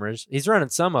those cameras. He's running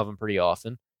some of them pretty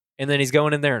often. And then he's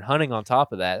going in there and hunting on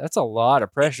top of that. That's a lot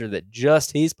of pressure that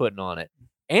just he's putting on it.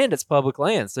 And it's public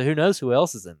land, so who knows who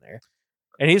else is in there.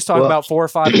 And he was talking about 4 or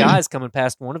 5 guys coming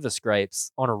past one of his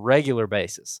scrapes on a regular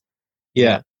basis.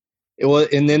 Yeah. Well,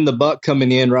 and then the buck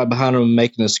coming in right behind him and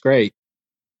making a scrape.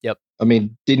 Yep.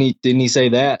 Didn't he say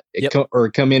that? Yep.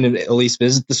 Or come in and at least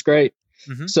visit the scrape?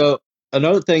 Mm-hmm. So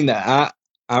another thing that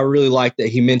I really liked that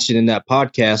he mentioned in that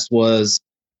podcast was,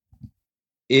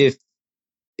 if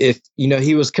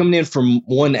he was coming in from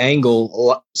one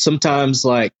angle, sometimes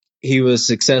like he was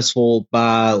successful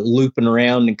by looping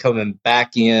around and coming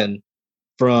back in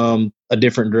from a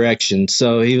different direction.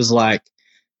 So he was like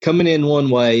coming in one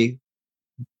way,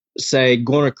 say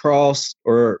going across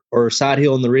or side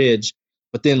hill in the ridge,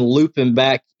 but then looping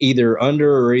back either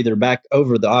under or either back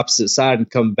over the opposite side and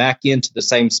come back into the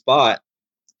same spot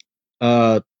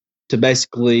to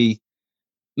basically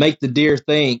make the deer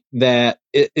think that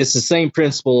it's the same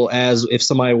principle as if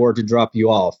somebody were to drop you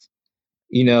off.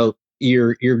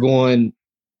 You're going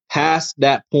past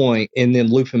that point and then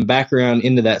looping back around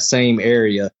into that same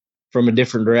area from a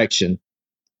different direction.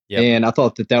 Yep. And I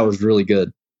thought that was really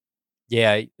good.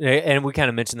 Yeah, and we kind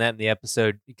of mentioned that in the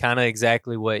episode, kind of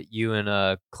exactly what you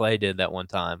and Clay did that one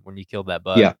time when you killed that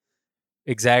buck. Yeah.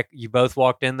 You both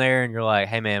walked in there and you're like,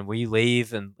 hey man, will you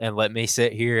leave and let me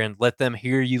sit here and let them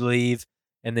hear you leave?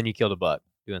 And then you killed a buck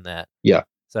doing that. Yeah.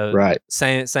 So right.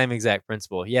 Same exact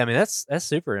principle. Yeah, that's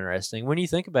super interesting. When you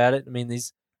think about it,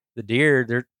 the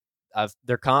deer,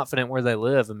 they're confident where they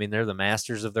live. They're the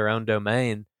masters of their own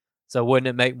domain. So wouldn't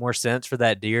it make more sense for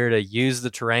that deer to use the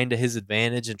terrain to his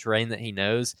advantage and terrain that he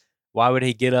knows? Why would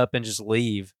he get up and just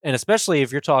leave? And especially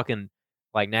if you're talking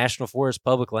like national forest,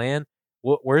 public land,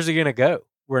 where's he going to go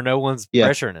where no one's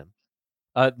pressuring him?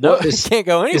 He can't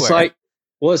go anywhere.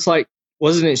 It's like,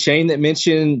 wasn't it Shane that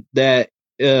mentioned that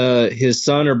his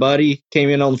son or buddy came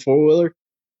in on the 4-wheeler?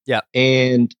 Yeah.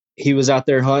 And he was out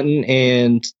there hunting,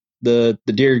 and the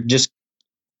deer just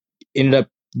ended up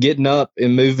getting up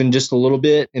and moving just a little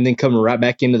bit and then coming right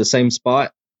back into the same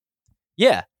spot.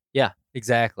 Yeah,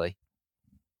 exactly.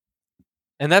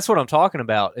 And that's what I'm talking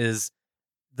about, is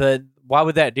why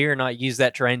would that deer not use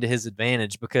that terrain to his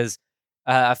advantage? Because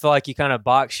I feel like you kind of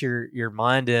box your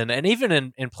mind in, and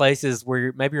even in places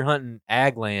where maybe you're hunting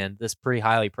ag land that's pretty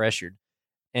highly pressured,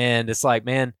 and it's like,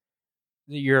 man,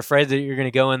 you're afraid that you're going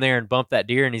to go in there and bump that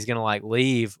deer and he's going to like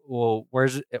leave. Well,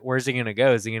 where's he going to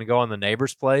go? Is he going to go on the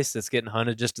neighbor's place that's getting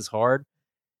hunted just as hard?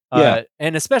 Yeah.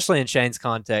 And especially in Shane's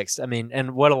context,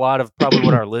 and what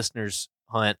what our listeners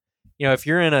hunt, if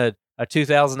you're in a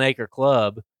 2,000 acre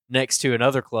club next to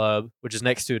another club, which is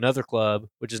next to another club,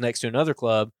 which is next to another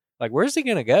club, like, where's he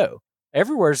going to go?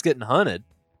 Everywhere's getting hunted.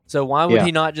 So why would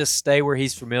he not just stay where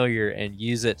he's familiar and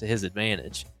use it to his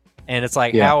advantage? And it's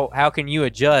like, how can you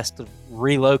adjust to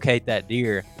relocate that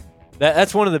deer?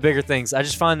 That's one of the bigger things. I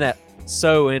just find that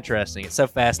so interesting. It's so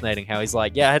fascinating how he's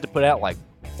like, I had to put out like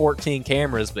 14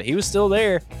 cameras, but he was still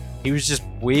there. He was just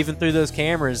weaving through those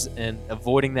cameras and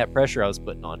avoiding that pressure I was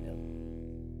putting on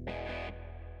him.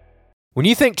 When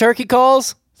you think turkey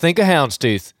calls, think of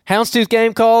houndstooth. Houndstooth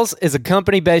Game Calls is a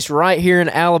company based right here in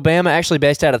Alabama, actually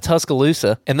based out of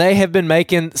Tuscaloosa, and they have been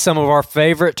making some of our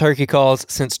favorite turkey calls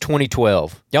since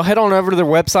 2012. Y'all head on over to their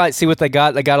website, see what they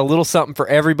got. They got a little something for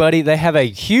everybody. They have a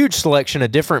huge selection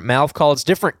of different mouth calls,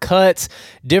 different cuts,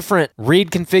 different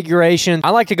reed configuration. I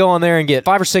like to go on there and get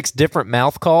 5 or 6 different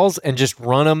mouth calls and just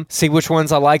run them, see which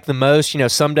ones I like the most. You know,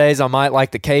 some days I might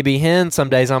like the KB hen, some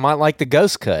days I might like the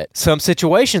ghost cut. Some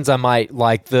situations I might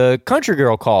like the country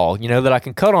girl call, you know, that I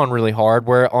can cut on really hard,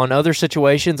 where on other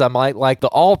situations I might like the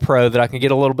all pro that I can get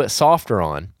a little bit softer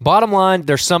on. Bottom line,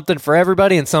 there's something for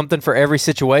everybody and something for every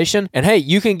situation. And hey,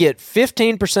 you can get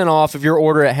 15% off of your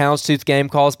order at Houndstooth Game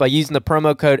Calls by using the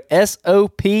promo code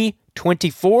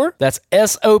SOP24. That's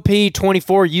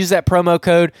SOP24. Use that promo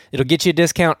code. It'll get you a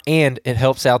discount and it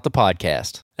helps out the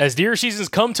podcast. As deer seasons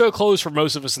come to a close for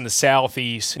most of us in the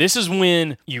southeast, this is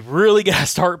when you really got to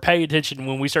start paying attention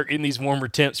when we start getting these warmer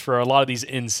temps for a lot of these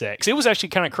insects. It was actually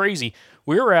kind of crazy.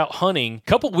 We were out hunting a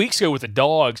couple weeks ago with the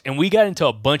dogs, and we got into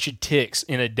a bunch of ticks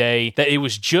in a day that it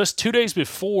was just 2 days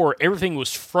before everything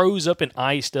was froze up and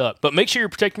iced up. But make sure you're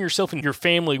protecting yourself and your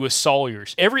family with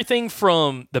Sawyers. Everything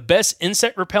from the best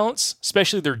insect repellents,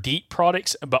 especially their DEET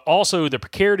products, but also the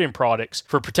Picaridin products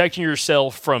for protecting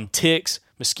yourself from ticks,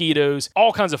 mosquitoes,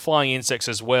 all kinds of flying insects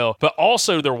as well, but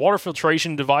also their water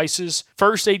filtration devices,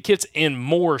 first aid kits, and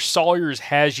more. Sawyers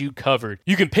has you covered.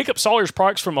 You can pick up Sawyers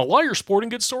products from a lot of your sporting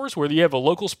goods stores, whether you have a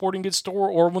local sporting goods store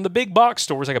or one of the big box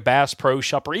stores like a Bass Pro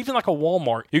Shop or even like a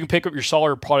Walmart. You can pick up your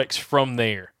Sawyer products from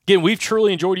there. Again, we've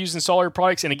truly enjoyed using Sawyer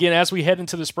products, and again, as we head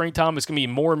into the springtime, it's going to be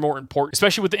more and more important,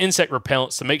 especially with the insect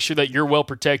repellents, to make sure that you're well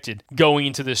protected going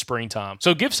into this springtime.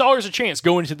 So give Sawyers a chance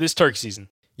going into this turkey season.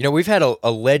 You know, we've had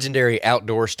a legendary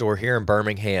outdoor store here in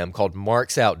Birmingham called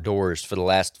Mark's Outdoors for the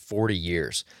last 40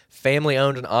 years. Family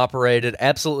owned and operated,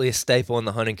 absolutely a staple in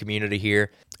the hunting community here.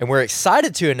 And we're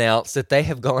excited to announce that they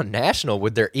have gone national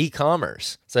with their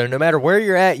e-commerce. So no matter where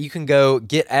you're at, you can go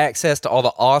get access to all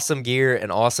the awesome gear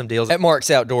and awesome deals at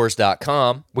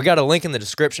marksoutdoors.com. We got a link in the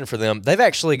description for them. They've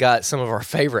actually got some of our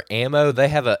favorite ammo. They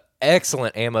have a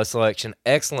excellent ammo selection,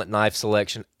 excellent knife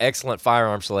selection, excellent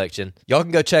firearm selection. Y'all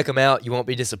can go check them out. You won't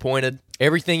be disappointed.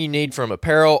 Everything you need from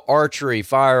apparel, archery,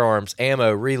 firearms,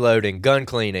 ammo, reloading, gun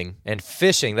cleaning, and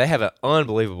fishing. They have an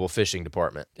unbelievable fishing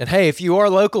department. And hey, if you are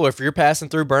local or if you're passing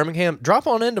through Birmingham, drop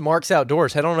on into Mark's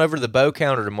Outdoors. Head on over to the bow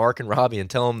counter to Mark and Robbie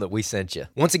and tell them that we sent you.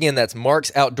 Once again, that's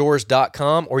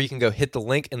marksoutdoors.com, or you can go hit the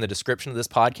link in the description of this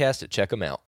podcast to check them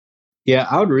out. Yeah,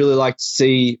 I would really like to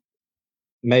see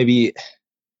maybe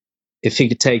if he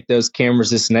could take those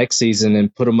cameras this next season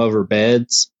and put them over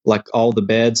beds, like all the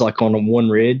beds, like on one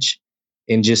ridge,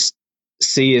 and just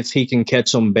see if he can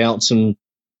catch them bouncing,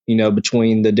 you know,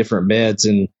 between the different beds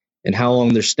and how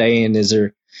long they're staying. Is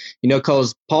there, you know,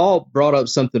 because Paul brought up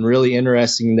something really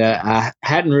interesting that I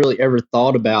hadn't really ever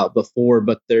thought about before,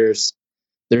 but there's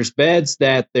beds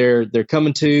that they're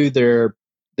coming to,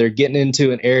 they're getting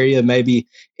into an area maybe,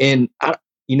 and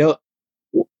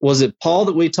was it Paul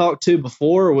that we talked to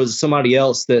before, or was it somebody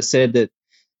else that said that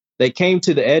they came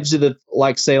to the edge of the,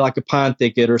 like, say, like a pine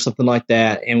thicket or something like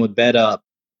that, and would bed up.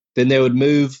 Then they would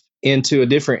move into a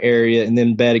different area and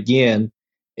then bed again.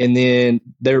 And then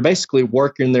they were basically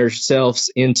working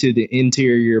themselves into the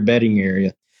interior bedding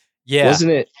area. Yeah.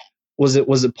 Was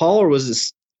it Paul, or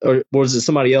was it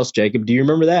somebody else, Jacob? Do you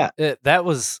remember that?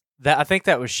 I think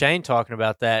that was Shane talking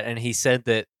about that. And he said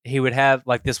that he would have,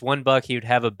 like, this one buck, he would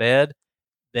have a bed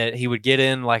that he would get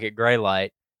in like at gray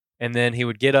light, and then he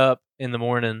would get up in the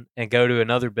morning and go to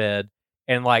another bed,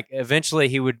 and like eventually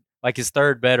he would, like his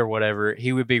third bed or whatever,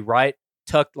 he would be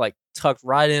tucked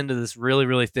right into this really,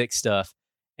 really thick stuff.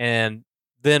 And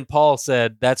then Paul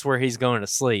said that's where he's going to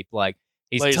sleep. Like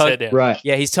he's right.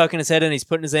 Yeah, he's tucking his head in, he's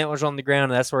putting his antlers on the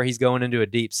ground, and that's where he's going into a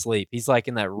deep sleep. He's like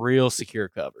in that real secure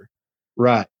cover.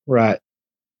 Right. Where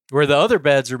the other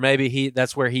beds are maybe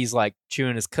that's where he's like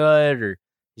chewing his cud, or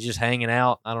he's just hanging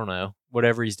out. I don't know.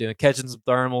 Whatever he's doing, catching some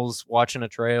thermals, watching a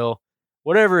trail,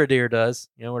 whatever a deer does,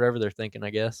 you know, whatever they're thinking, I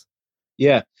guess.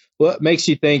 Yeah. Well, it makes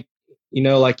you think, you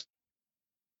know, like,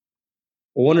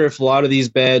 I wonder if a lot of these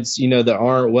beds, you know, that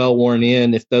aren't well worn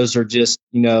in, if those are just,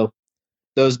 you know,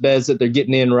 those beds that they're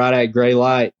getting in right at gray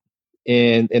light,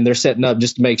 and they're setting up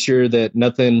just to make sure that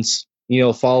nothing's, you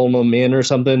know, following them in or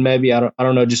something. Maybe, I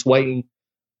don't know, just waiting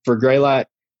for gray light.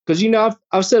 Because, you know,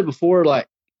 I've said before, like,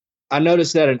 I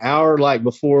noticed that an hour like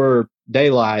before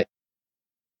daylight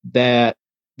that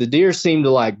the deer seem to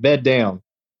like bed down,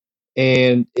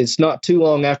 and it's not too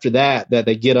long after that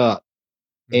they get up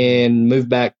and move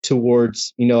back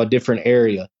towards, you know, a different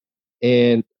area.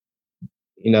 And,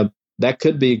 you know, that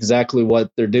could be exactly what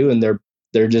they're doing.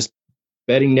 They're just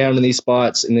bedding down in these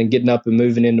spots and then getting up and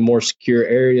moving into more secure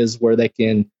areas where they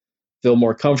can feel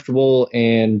more comfortable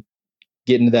and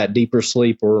get into that deeper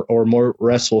sleep or more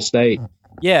restful state.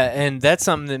 Yeah, and that's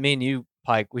something that me and you,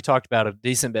 Pike, we talked about a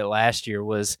decent bit last year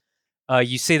was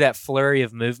you see that flurry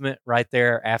of movement right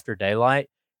there after daylight.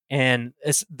 And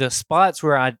it's the spots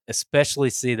where I especially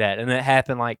see that, and it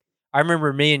happened like, I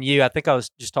remember me and you, I think I was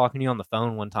just talking to you on the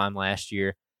phone one time last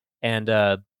year, and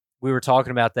we were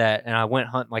talking about that, and I went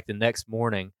hunting like the next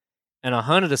morning, and I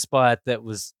hunted a spot that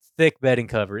was thick bedding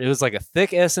cover. It was like a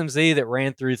thick SMZ that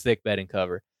ran through thick bedding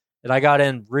cover that I got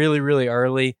in really, really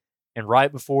early, and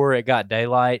right before it got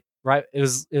daylight, right, it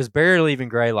was barely even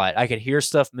gray light. I could hear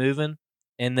stuff moving,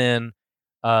 and then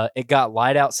it got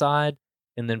light outside,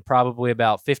 and then probably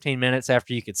about 15 minutes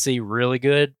after you could see really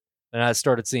good, and I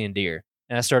started seeing deer.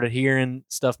 And I started hearing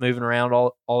stuff moving around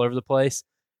all over the place.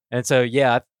 And so,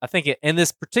 yeah, I think and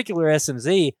this particular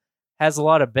SMZ has a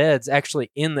lot of beds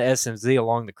actually in the SMZ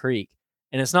along the creek.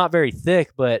 And it's not very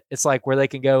thick, but it's like where they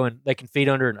can go and they can feed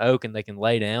under an oak and they can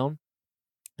lay down.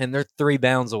 And they're 3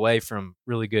 bounds away from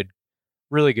really good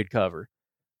cover.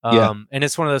 And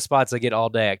it's one of those spots that get all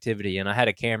day activity. And I had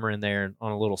a camera in there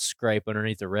on a little scrape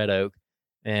underneath the red oak.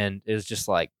 And it was just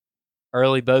like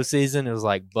early bow season. It was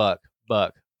like buck,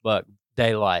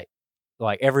 daylight,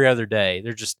 like every other day.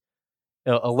 They're just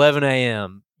 11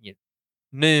 a.m.,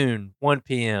 noon, 1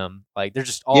 p.m. Like they're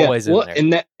just always in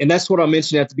there. And that's what I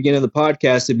mentioned at the beginning of the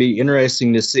podcast. It'd be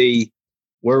interesting to see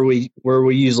where we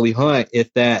usually hunt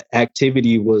if that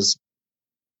activity was,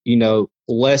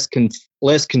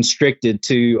 less constricted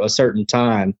to a certain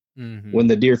time when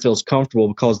the deer feels comfortable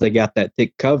because they got that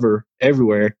thick cover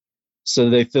everywhere, so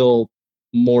they feel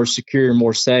more secure,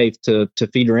 more safe to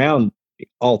feed around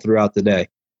all throughout the day.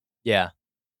 Yeah.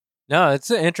 No,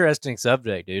 it's an interesting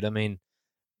subject, dude. I mean,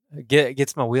 it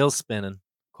gets my wheels spinning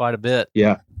quite a bit.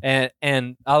 Yeah.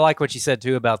 And I like what you said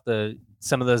too about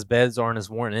some of those beds aren't as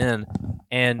worn in.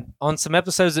 And on some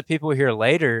episodes that people hear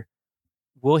later,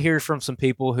 we'll hear from some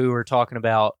people who are talking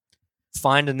about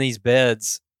finding these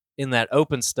beds in that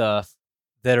open stuff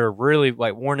that are really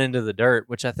like worn into the dirt,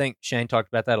 which I think Shane talked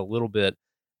about that a little bit.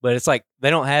 But it's like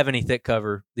they don't have any thick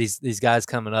cover. These guys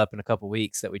coming up in a couple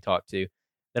weeks that we talked to,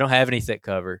 they don't have any thick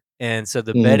cover, and so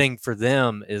the bedding for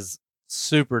them is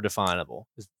super definable.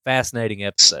 It's a fascinating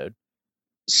episode.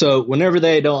 So whenever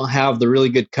they don't have the really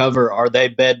good cover, are they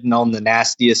bedding on the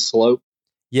nastiest slope?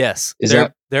 Yes,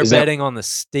 they're bedding on the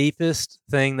steepest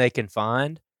thing they can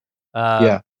find.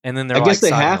 And then I guess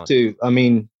they have to. I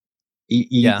mean,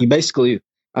 you basically.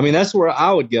 I mean, that's where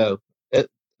I would go.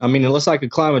 Unless I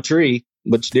could climb a tree.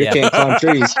 Which deer can't climb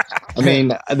trees. I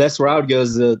mean, that's where I would go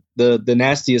is the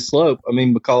nastiest slope. I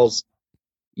mean, because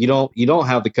you don't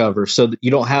have the cover, so you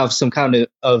don't have some kind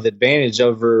of advantage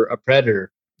over a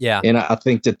predator. Yeah. And I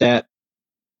think that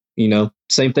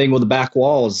same thing with the back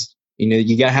walls.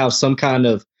 You got to have some kind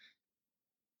of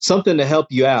something to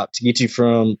help you out to get you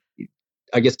from,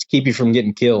 I guess, to keep you from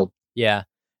getting killed. Yeah.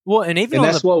 Well, and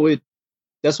that's what we'd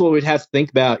have to think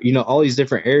about. All these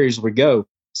different areas we go.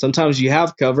 Sometimes you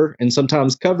have cover, and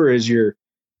sometimes cover is your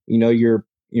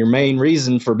main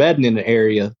reason for bedding in an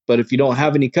area. But if you don't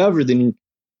have any cover, then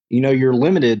you're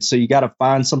limited. So you got to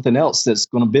find something else that's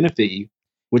going to benefit you.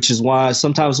 Which is why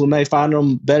sometimes when they find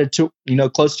them bedded to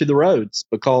close to the roads,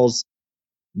 because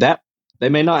that they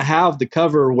may not have the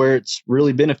cover where it's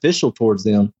really beneficial towards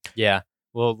them. Yeah.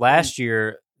 Well, last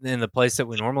year in the place that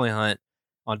we normally hunt,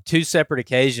 on 2 separate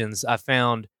occasions, I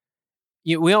found.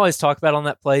 We always talk about on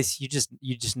that place. You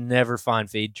just never find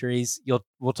feed trees.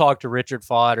 We'll talk to Richard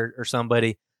Fott or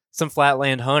somebody, some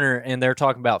flatland hunter, and they're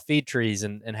talking about feed trees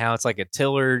and how it's like a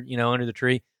tiller, under the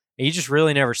tree. And you just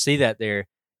really never see that there.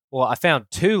 Well, I found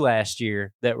 2 last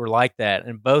year that were like that,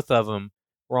 and both of them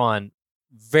were on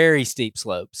very steep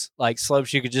slopes, like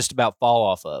slopes you could just about fall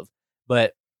off of.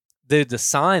 But dude, the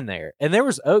sign there, and there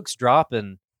was oaks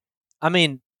dropping. I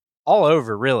mean, all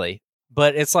over really.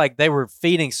 But it's like they were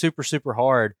feeding super, super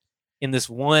hard in this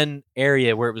one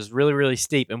area where it was really, really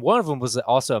steep. And one of them was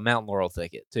also a mountain laurel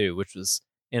thicket, too, which was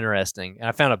interesting. And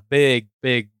I found a big,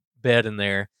 big bed in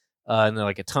there, and then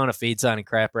like a ton of feed sign and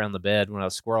crap around the bed when I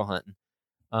was squirrel hunting.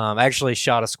 I actually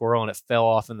shot a squirrel, and it fell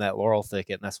off in that laurel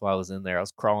thicket, and that's why I was in there. I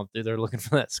was crawling through there looking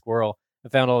for that squirrel. I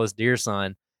found all this deer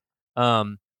sign.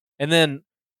 And then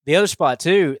the other spot,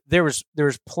 too, there was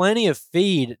plenty of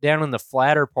feed down in the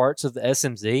flatter parts of the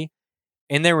SMZ.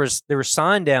 And there was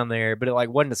sign down there, but it like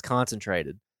wasn't as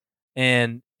concentrated.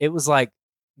 And it was like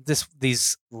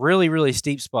these really, really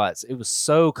steep spots. It was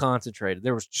so concentrated.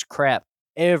 There was just crap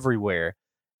everywhere.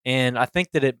 And I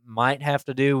think that it might have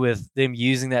to do with them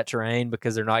using that terrain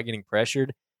because they're not getting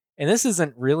pressured. And this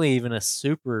isn't really even a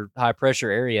super high pressure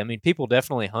area. I mean, people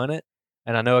definitely hunt it,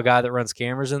 and I know a guy that runs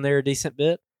cameras in there a decent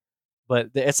bit.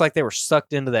 But it's like they were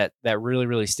sucked into that really,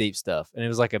 really steep stuff, and it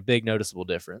was like a big noticeable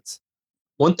difference.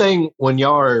 One thing when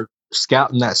y'all are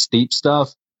scouting that steep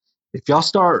stuff, if y'all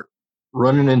start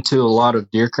running into a lot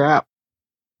of deer crap,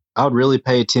 I would really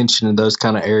pay attention to those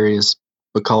kind of areas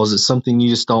because it's something you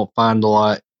just don't find a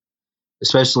lot,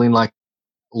 especially in like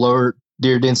lower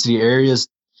deer density areas.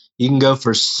 You can go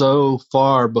for so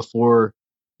far before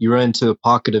you run into a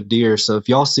pocket of deer. So if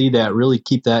y'all see that, really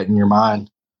keep that in your mind.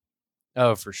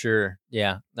 Oh, for sure.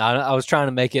 Yeah. I was trying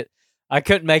to make it. I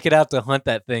couldn't make it out to hunt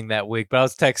that thing that week, but I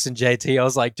was texting JT. I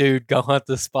was like, dude, go hunt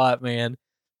this spot, man.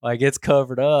 Like, it's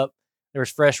covered up. There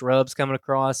was fresh rubs coming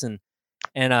across and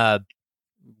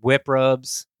whip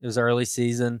rubs. It was early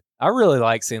season. I really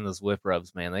like seeing those whip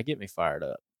rubs, man. They get me fired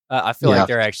up. I feel like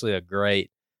they're actually a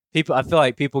great people. I feel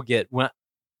like people get when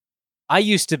I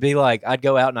used to be like, I'd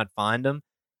go out and I'd find them,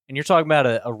 and you're talking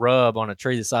about a rub on a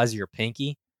tree the size of your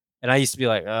pinky. And I used to be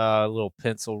like, a little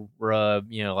pencil rub,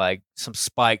 like some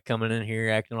spike coming in here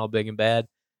acting all big and bad.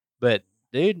 But,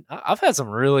 dude, I've had some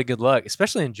really good luck,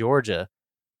 especially in Georgia.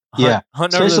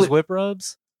 Hunting over those whip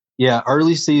rubs. Yeah,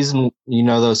 early season,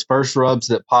 those first rubs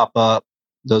that pop up,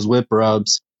 those whip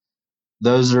rubs,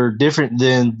 those are different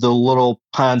than the little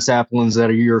pine saplings that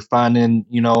you're finding,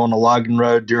 on a logging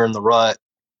road during the rut.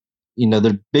 There's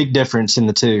a big difference in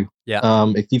the two. Yeah.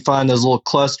 If you find those little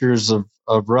clusters of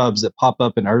rubs that pop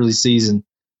up in early season,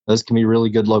 those can be really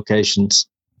good locations.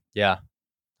 Yeah.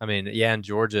 I mean, in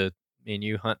Georgia,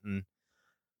 you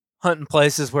hunting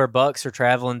places where bucks are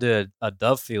traveling to a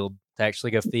dove field to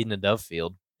actually go feed in a dove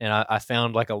field. And I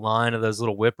found like a line of those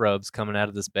little whip rubs coming out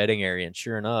of this bedding area. And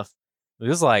sure enough, it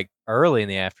was like early in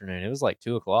the afternoon. It was like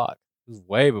 2:00. It was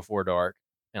way before dark.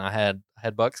 And I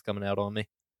had bucks coming out on me.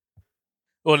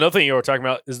 Well, another thing you were talking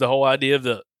about is the whole idea of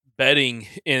the bedding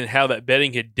and how that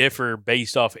bedding could differ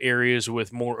based off areas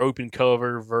with more open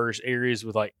cover versus areas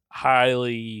with like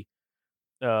highly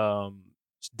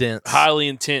dense, highly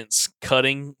intense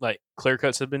cutting, like clear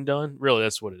cuts have been done. Really,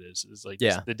 that's what it is. It's like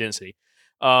just the density.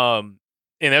 And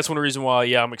that's one reason why,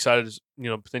 I'm excited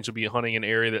to, potentially be hunting an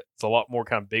area that's a lot more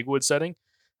kind of big wood setting.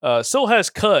 Still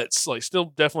has cuts, like still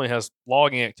definitely has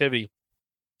logging activity,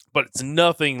 but it's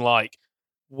nothing like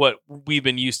what we've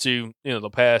been used to, the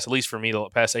past, at least for me, the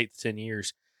past 8 to 10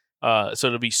 years. So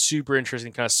it'll be super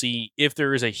interesting to kind of see if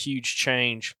there is a huge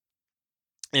change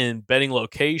in bedding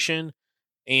location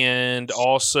and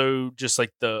also just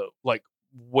like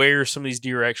where some of these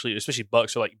deer actually, especially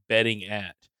bucks, are like bedding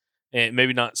at. And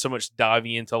maybe not so much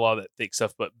diving into a lot of that thick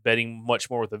stuff, but bedding much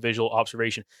more with a visual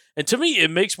observation. And to me, it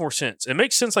makes more sense. It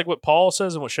makes sense like what Paul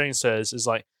says and what Shane says is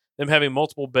like them having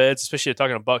multiple beds, especially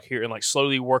talking a buck here, and like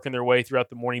slowly working their way throughout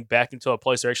the morning back into a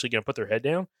place they're actually going to put their head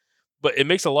down. But it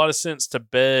makes a lot of sense to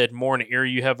bed more in an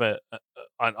area you have an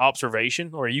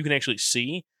observation or you can actually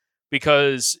see.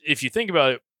 Because if you think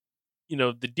about it,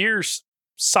 the deer's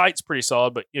sight's pretty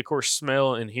solid, but of course,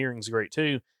 smell and hearing's great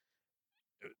too.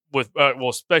 With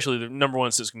especially the number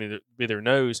one sense can be their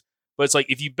nose. But it's like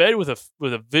if you bed with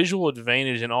a visual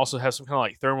advantage and also have some kind of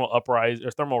like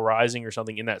thermal rising or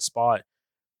something in that spot,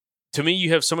 to me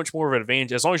you have so much more of an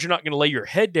advantage. As long as you're not going to lay your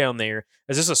head down there,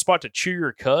 as this is a spot to chew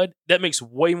your cud, that makes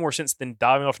way more sense than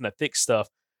diving off in that thick stuff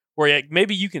where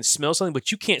maybe you can smell something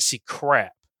but you can't see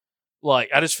crap. Like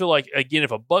I just feel like again,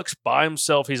 if a buck's by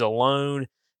himself, he's alone,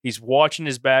 he's watching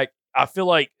his back. I feel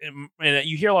like, and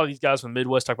you hear a lot of these guys from the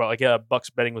Midwest talk about like, bucks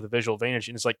betting with a visual advantage.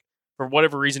 And it's like, for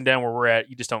whatever reason down where we're at,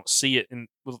 you just don't see it in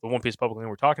with the one piece public land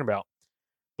we're talking about.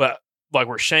 But like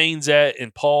where Shane's at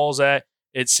and Paul's at,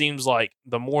 it seems like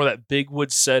the more that big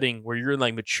wood setting where you're in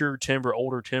like mature timber,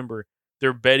 older timber,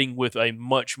 they're betting with a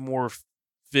much more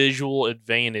visual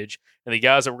advantage. And the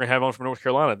guys that we're going to have on from North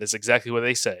Carolina, that's exactly what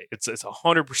they say. It's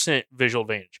 100% visual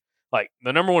advantage. Like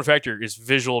the number one factor is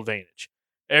visual advantage.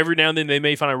 Every now and then they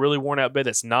may find a really worn out bed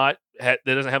that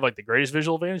doesn't have like the greatest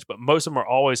visual advantage, but most of them are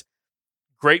always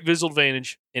great visual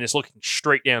advantage and it's looking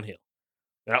straight downhill.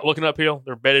 They're not looking uphill.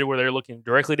 They're bedded where they're looking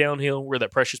directly downhill, where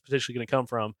that pressure is potentially going to come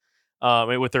from,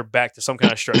 and with their back to some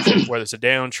kind of structure, whether it's a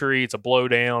down tree, it's a blow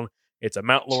down, it's a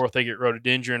mountain laurel thicket,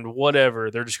 rhododendron, whatever.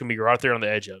 They're just going to be right there on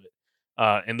the edge of it,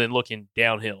 and then looking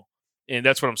downhill. And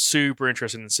that's what I'm super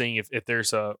interested in seeing if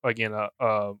there's something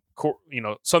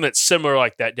that's similar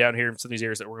like that down here in some of these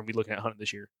areas that we're going to be looking at hunting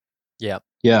this year. Yeah.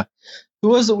 Yeah. Who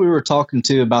was it we were talking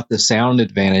to about the sound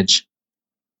advantage?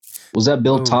 Was that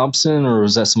Bill Thompson or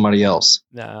was that somebody else?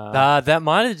 That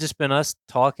might have just been us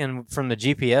talking from the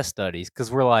GPS studies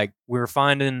because we were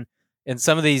finding in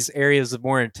some of these areas of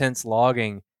more intense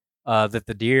logging that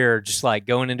the deer are just like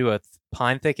going into a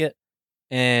pine thicket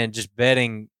and just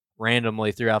bedding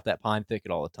randomly throughout that pine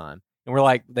thicket all the time. And we're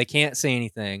like, they can't see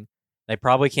anything. They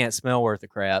probably can't smell worth a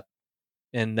crap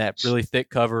in that really thick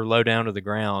cover low down to the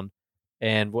ground.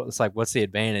 And what's the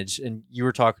advantage? And you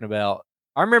were talking about,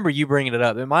 I remember you bringing it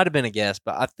up. It might have been a guess,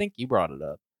 but I think you brought it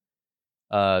up.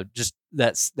 Just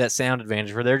that sound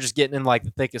advantage where they're just getting in like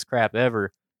the thickest crap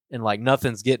ever, and like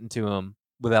nothing's getting to them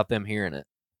without them hearing it.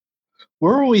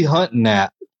 Where were we hunting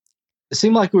at? It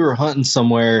seemed like we were hunting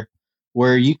somewhere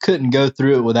where you couldn't go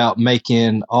through it without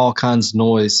making all kinds of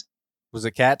noise. Was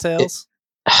it cattails?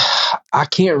 I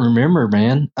can't remember,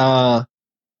 man.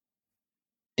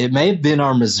 It may have been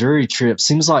our Missouri trip.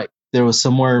 Seems like there was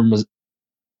somewhere.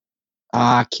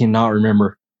 I cannot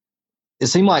remember. It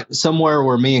seemed like somewhere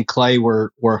where me and Clay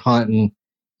were hunting,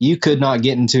 you could not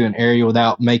get into an area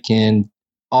without making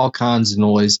all kinds of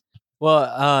noise. Well,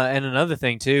 and another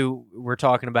thing too, we're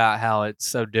talking about how it's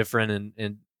so different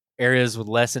in areas with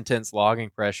less intense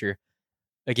logging pressure.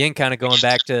 Again, kind of going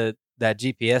back to that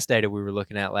GPS data we were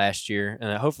looking at last year,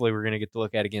 and hopefully we're going to get to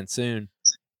look at again soon,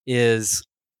 is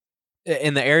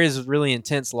in the areas with really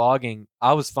intense logging,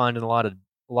 I was finding a lot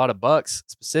of bucks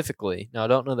specifically. Now I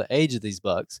don't know the age of these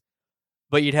bucks,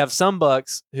 but you'd have some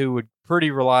bucks who would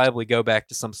pretty reliably go back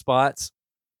to some spots,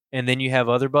 and then you have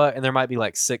other buck, and there might be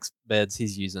like 6 beds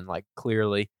he's using, like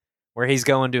clearly, where he's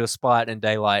going to a spot in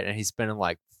daylight and he's spending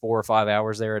like 4 or 5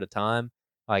 hours there at a time.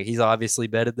 Like he's obviously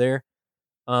bedded there.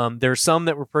 There's some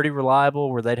that were pretty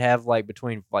reliable where they'd have like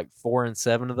between like 4 and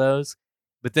 7 of those,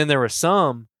 but then there were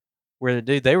some where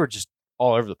they were just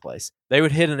all over the place. They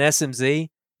would hit an SMZ,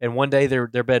 and one day they're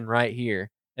bedding right here,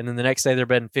 and then the next day they're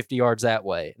bedding 50 yards that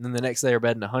way, and then the next day they're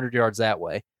bedding 100 yards that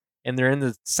way, and they're in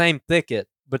the same thicket,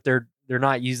 but they're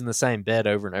not using the same bed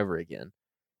over and over again,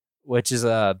 which is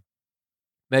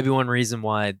maybe one reason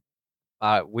why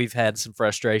we've had some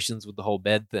frustrations with the whole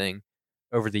bed thing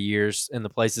over the years in the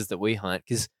places that we hunt.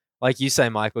 Because like you say,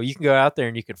 Michael, you can go out there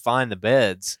and you can find the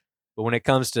beds, but when it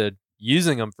comes to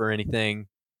using them for anything,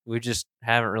 we just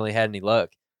haven't really had any luck.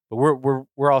 But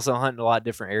we're also hunting a lot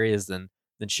different areas than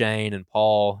Shane and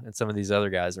Paul and some of these other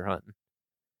guys are hunting.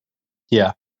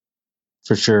 Yeah,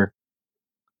 for sure.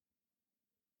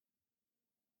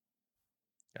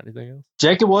 Got anything else?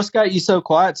 Jacob, what's got you so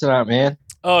quiet tonight, man?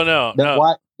 Oh no,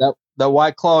 That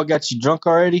White Claw got you drunk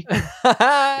already?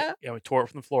 Yeah, we tore it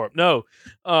from the floor up. No,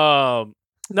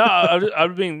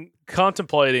 I've been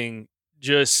contemplating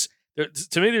just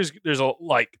to me. There's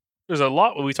a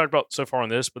lot we talked about so far on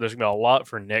this, but there's gonna be a lot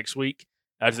for next week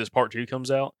after this part 2 comes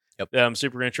out. Yep. That I'm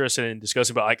super interested in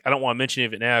discussing. But like, I don't want to mention any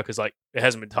of it now because like it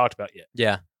hasn't been talked about yet.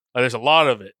 Yeah, there's a lot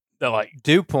of it that like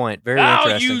dew point. Very oh,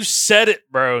 interesting. you said it,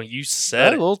 bro. You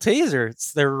said it. A little teaser.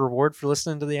 It's their reward for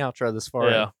listening to the outro this far.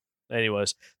 Yeah.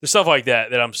 Anyways, there's stuff like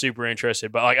that I'm super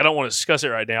interested, but like I don't want to discuss it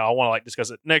right now. I want to like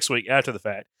discuss it next week after the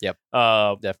fact. Yep.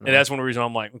 Definitely. And that's one reason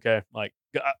I'm like, okay, like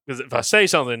because if I say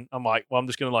something, I'm like, well, I'm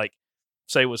just gonna like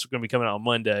say what's going to be coming out on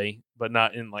Monday, but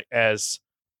not in like as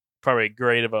probably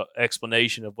great of a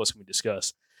explanation of what's going to be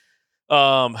discussed.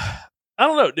 I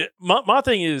don't know. My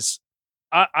thing is,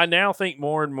 I now think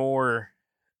more and more,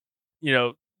 you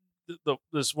know,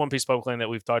 this one piece of public land that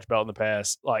we've talked about in the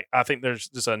past, like I think there's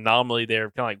just an anomaly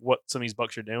there, kind of like what some of these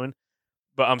bucks are doing.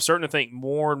 But I'm starting to think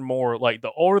more and more, like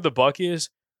the older the buck is,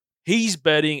 he's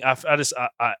betting.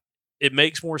 It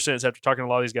makes more sense after talking to a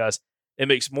lot of these guys. It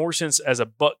makes more sense as a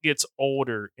buck gets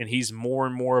older and he's more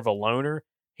and more of a loner.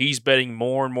 He's betting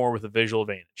more and more with a visual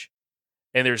advantage.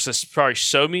 And there's just probably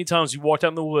so many times you walk out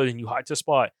in the wood and you hike to a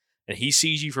spot and he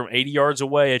sees you from 80 yards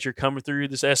away as you're coming through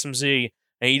this SMZ,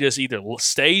 and he just either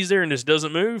stays there and just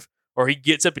doesn't move, or he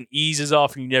gets up and eases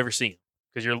off and you never see him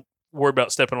because you're worried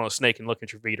about stepping on a snake and looking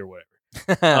at your feet or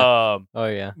whatever. Oh,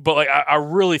 yeah. But like I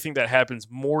really think that happens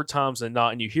more times than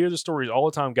not. And you hear the stories all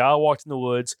the time. Guy walked in the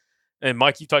woods, and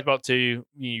Mike, you talked about too.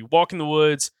 You walk in the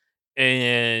woods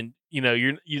and you know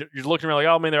you're looking around like,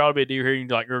 oh man, there ought to be a deer here. And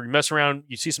you mess around,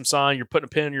 you see some sign, you're putting a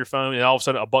pin on your phone, and all of a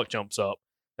sudden a buck jumps up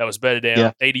that was bedded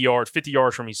down 80 yards, 50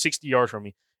 yards from me, 60 yards from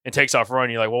me, and takes off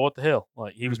running. You're like, well, what the hell?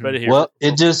 Like he was bedded here. Well,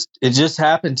 it just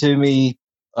happened to me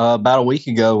about a week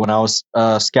ago when I was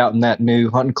scouting that new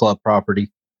hunting club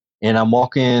property, and I'm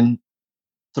walking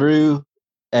through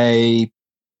a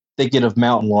thicket of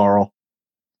mountain laurel,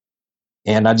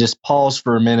 and I just paused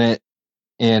for a minute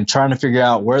and trying to figure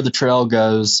out where the trail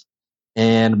goes.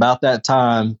 And about that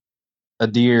time, a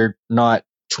deer not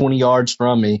 20 yards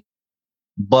from me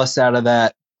busts out of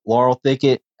that laurel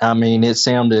thicket. I mean, it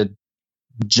sounded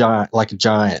giant, like a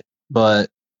giant. But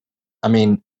I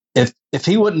mean, if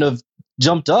he wouldn't have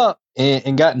jumped up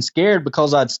and gotten scared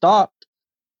because I'd stopped,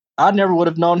 I never would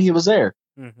have known he was there.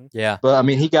 Mm-hmm. Yeah. But I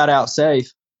mean, he got out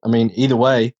safe. I mean, either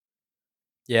way.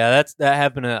 Yeah, that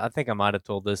happened to, I think I might have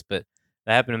told this, but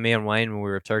that happened to me and Wayne when we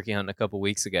were turkey hunting a couple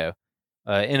weeks ago.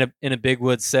 In a big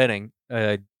woods setting,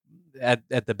 at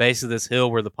the base of this hill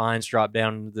where the pines drop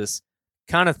down into this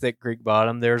kind of thick creek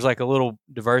bottom. There's like a little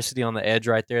diversity on the edge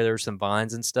right there. There were some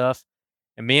vines and stuff.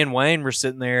 And me and Wayne were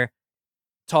sitting there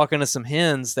talking to some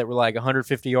hens that were like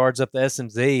 150 yards up the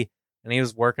SMZ, and he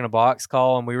was working a box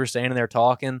call, and we were standing there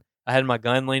talking. I had my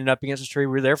gun leaning up against the tree.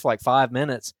 We were there for like 5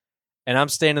 minutes, and I'm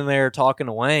standing there talking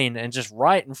to Wayne, and just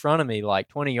right in front of me, like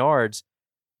 20 yards,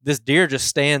 this deer just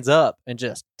stands up and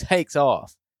just takes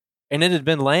off. And it had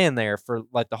been laying there for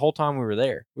like the whole time we were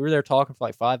there. We were there talking for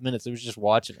like 5 minutes. It was just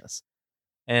watching us.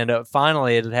 And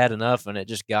finally, it had had enough, and it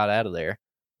just got out of there.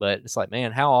 But it's like,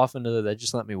 man, how often do they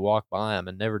just let me walk by them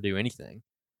and never do anything?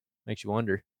 Makes you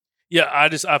wonder. Yeah, I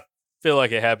feel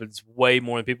like it happens way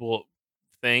more than people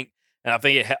think, and I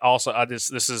think it also. This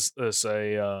is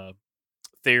a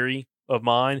theory of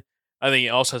mine. I think it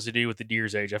also has to do with the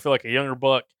deer's age. I feel like a younger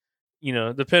buck,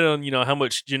 depending on how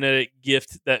much genetic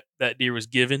gift that deer was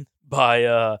given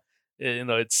by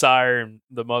its sire and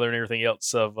the mother and everything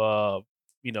else of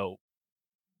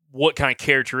what kind of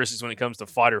characteristics when it comes to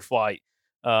fight or flight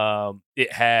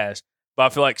it has. But I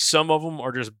feel like some of them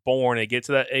are just born and get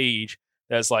to that age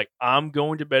that's like, I'm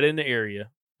going to bed in the area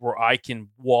where I can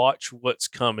watch what's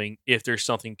coming if there's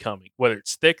something coming. Whether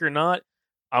it's thick or not,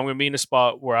 I'm going to be in a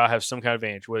spot where I have some kind of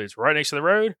advantage, whether it's right next to the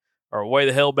road or way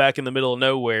the hell back in the middle of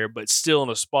nowhere, but still in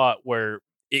a spot where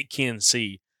it can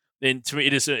see. And to me,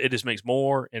 it just makes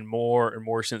more and more and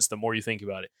more sense the more you think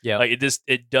about it. Yeah. Like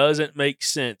it doesn't make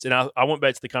sense. And I went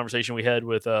back to the conversation we had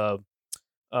with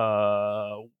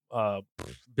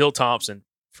Bill Thompson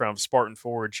from Spartan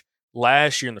Forge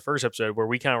last year in the first episode, where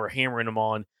we kind of were hammering him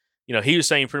on, he was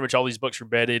saying pretty much all these bucks are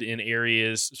bedded in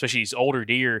areas, especially these older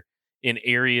deer, in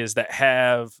areas that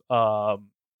have,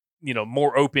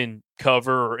 more open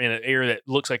cover, or in an area that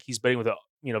looks like he's bedding with a,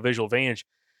 visual advantage.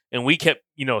 And we kept,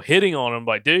 hitting on him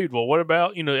like, dude, well, what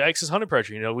about, excess hunting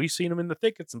pressure? We've seen them in the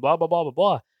thickets and blah, blah, blah, blah,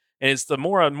 blah. And it's the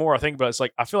more and more I think about it, it's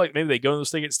like, I feel like maybe they go in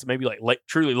those thickets to maybe like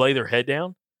truly lay their head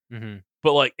down. Mm-hmm.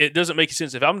 But like, it doesn't make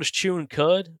sense. If I'm just chewing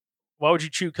cud, why would you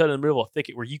chew cud in the middle of a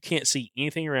thicket where you can't see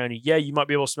anything around you? Yeah, you might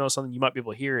be able to smell something, you might be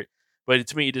able to hear it, but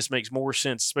to me, it just makes more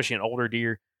sense, especially an older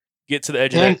deer, get to the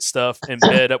edge of that stuff and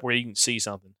bed up where you can see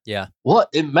something. Yeah. Well,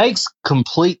 it makes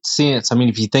complete sense. I mean,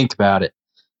 if you think about it,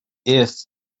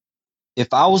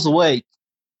 if I was awake,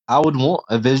 I would want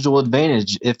a visual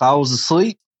advantage. If I was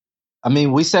asleep, I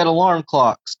mean, we set alarm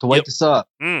clocks to wake us up.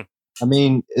 Mm. I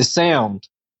mean, it's sound.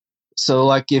 So,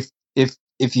 like, if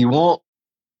you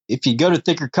go to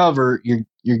thicker cover,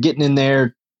 you're getting in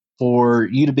there for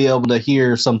you to be able to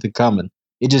hear something coming.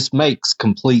 It just makes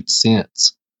complete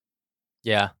sense.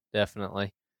 Yeah,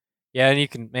 definitely. Yeah, and you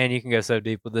can go so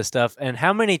deep with this stuff. And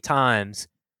how many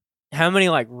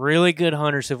like really good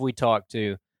hunters have we talked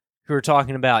to who are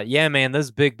talking about, yeah, man,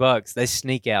 those big bucks, they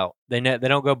sneak out. They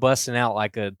don't go busting out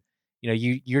like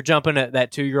you're jumping at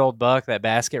that 2-year-old buck, that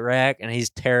basket rack, and he's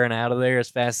tearing out of there as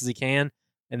fast as he can.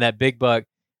 And that big buck,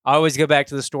 I always go back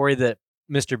to the story that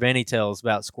Mr. Benny tells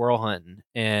about squirrel hunting.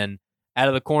 And out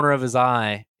of the corner of his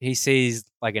eye, he sees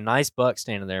like a nice buck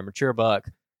standing there, a mature buck.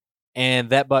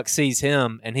 And that buck sees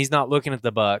him, and he's not looking at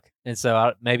the buck. And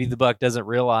so maybe the buck doesn't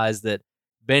realize that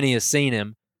Benny has seen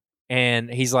him.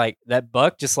 And he's like, that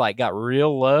buck just like got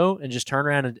real low and just turned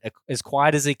around and as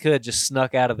quiet as he could, just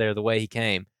snuck out of there the way he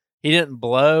came. He didn't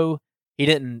blow. He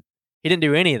didn't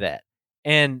do any of that.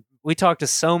 And we talked to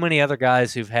so many other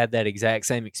guys who've had that exact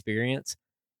same experience.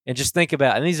 And just think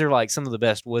about, and these are like some of the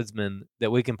best woodsmen that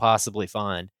we can possibly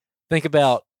find. Think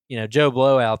about, Joe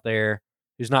Blow out there,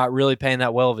 who's not really paying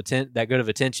that good of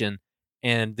attention,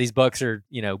 and these bucks are,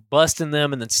 busting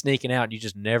them and then sneaking out. And you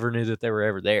just never knew that they were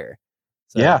ever there.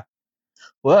 So. Yeah.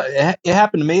 Well, it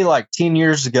happened to me like 10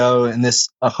 years ago in this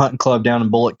hunting club down in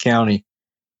Bullitt County.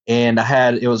 And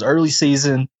it was early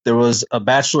season. There was a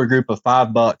bachelor group of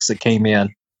 5 bucks that came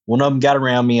in. One of them got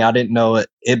around me. I didn't know it.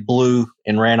 It blew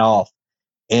and ran off.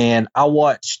 And I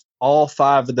watched all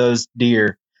 5 of those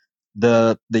deer.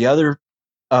 The other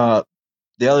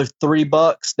 3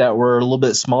 bucks that were a little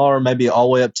bit smaller, maybe all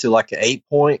the way up to like an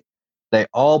 8-point, they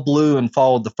all blew and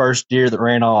followed the first deer that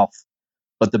ran off.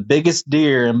 But the biggest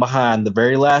deer in behind, the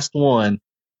very last one,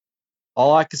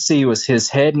 all I could see was his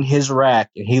head and his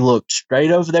rack, and he looked straight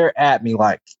over there at me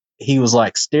like he was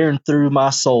like staring through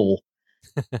my soul.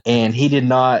 And he did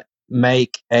not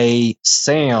make a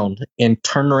sound and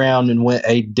turned around and went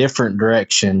a different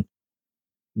direction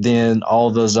than all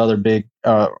those other big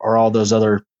or all those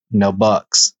other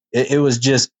bucks. It was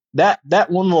just that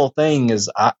one little thing is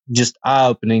just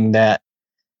eye-opening that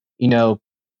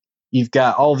you've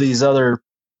got all these other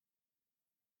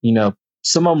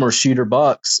some of them are shooter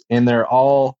bucks and they're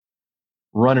all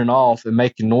running off and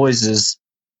making noises.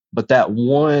 But that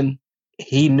one,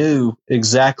 he knew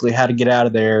exactly how to get out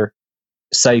of there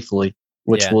safely,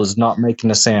 which was not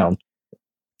making a sound.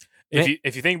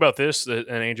 If you think about this, and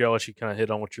Andrew, I'll let you kind of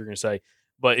hit on what you're going to say,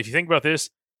 but if you think about this,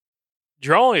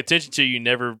 drawing attention to you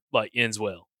never like ends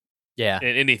well. Yeah.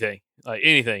 In anything, like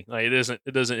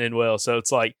it doesn't end well. So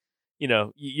it's like,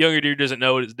 younger deer doesn't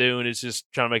know what it's doing. It's just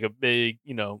trying to make a big,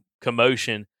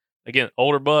 commotion. Again,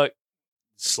 older buck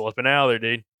slipping out of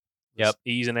there, dude. Just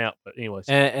easing out. But anyways,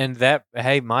 and that,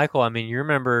 hey, Michael, I mean, you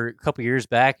remember a couple years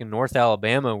back in North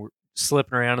Alabama, we're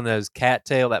slipping around in those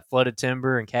cattail, that flooded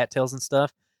timber and cattails and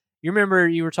stuff. You remember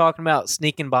you were talking about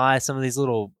sneaking by some of these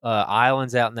little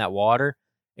islands out in that water,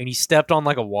 and you stepped on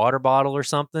like a water bottle or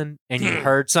something, and you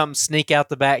heard something sneak out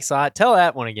the backside. Tell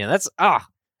that one again. That's a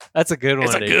good one.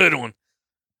 It's a good one.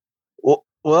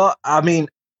 Well, I mean,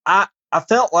 I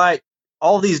felt like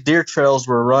all these deer trails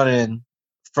were running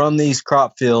from these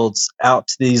crop fields out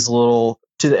to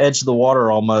to the edge of the water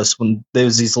almost, when there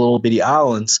was these little bitty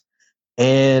islands.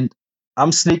 And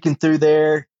I'm sneaking through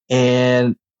there,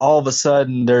 and all of a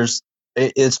sudden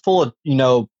it's full of,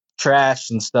 trash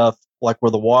and stuff, like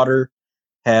where the water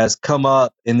has come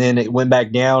up and then it went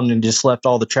back down and just left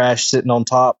all the trash sitting on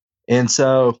top. And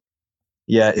so,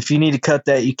 yeah, if you need to cut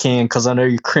that, you can, because I know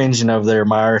you're cringing over there,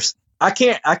 Myers. I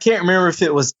can't remember if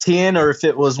it was tin or if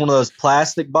it was one of those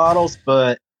plastic bottles,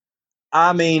 but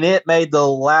I mean, it made the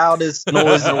loudest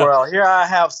noise in the world. Here I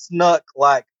have snuck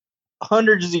like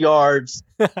hundreds of yards,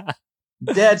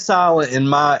 dead silent in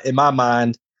my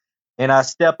mind, and I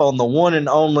step on the one and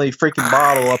only freaking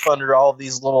bottle up under all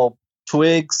these little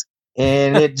twigs,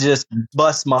 and it just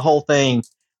busts my whole thing.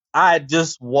 I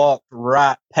just walked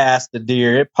right past the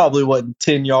deer. It probably wasn't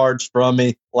 10 yards from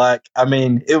me. Like, I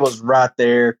mean, it was right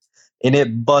there, and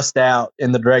it bust out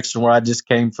in the direction where I just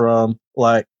came from.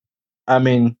 Like, I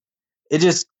mean,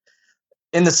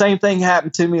 and the same thing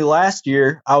happened to me last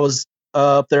year. I was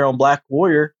up there on Black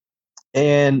Warrior,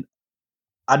 and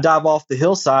I dive off the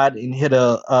hillside and hit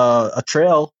a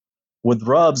trail with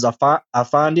rubs. I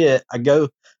find it. I go,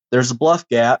 there's a bluff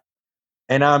gap,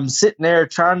 and I'm sitting there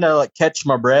trying to like catch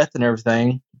my breath and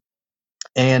everything.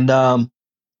 And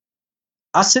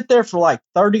I sit there for like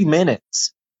 30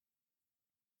 minutes,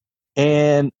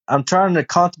 and I'm trying to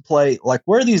contemplate like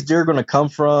where are these deer going to come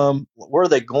from? Where are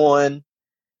they going?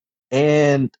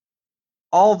 And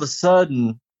all of a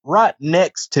sudden, right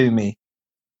next to me,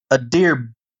 a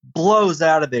deer blows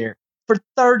out of there. For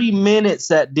 30 minutes,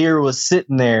 that deer was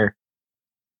sitting there,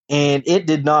 and it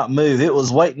did not move. It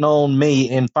was waiting on me,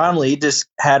 and finally, it just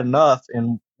had enough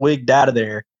and wigged out of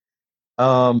there.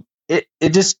 It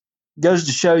just goes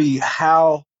to show you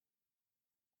how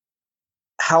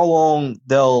long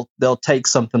they'll take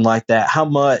something like that. How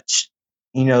much,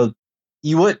 you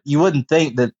wouldn't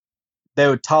think that they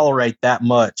would tolerate that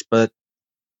much, but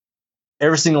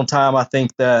every single time I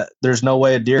think that there's no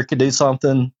way a deer could do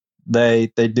something, they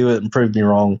do it and prove me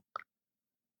wrong.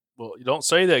 Well, you don't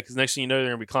say that, because next thing you know, they're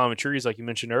going to be climbing trees like you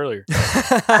mentioned earlier.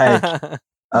 Hey,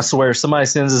 I swear, somebody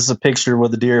sends us a picture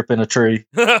with a deer up in a tree.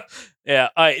 Yeah,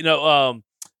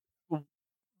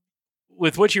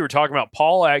 with what you were talking about,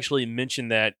 Paul actually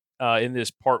mentioned that in this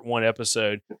part 1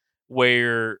 episode,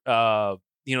 where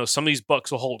some of these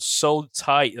bucks will hold so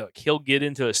tight, like he'll get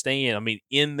into a stand. I mean,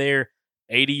 in there,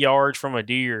 80 yards from a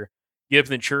deer, get up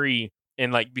in the tree,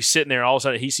 and like be sitting there, and all of a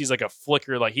sudden he sees like a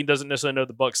flicker, like he doesn't necessarily know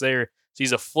the buck's there,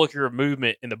 sees a flicker of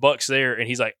movement, and the buck's there, and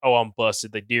he's like, "Oh, I'm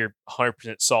busted. The deer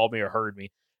 100% saw me or heard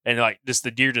me," and like the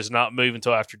deer does not move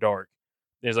until after dark.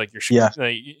 And it's like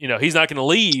he's not going to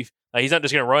leave. Like, he's not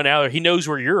just going to run out there. He knows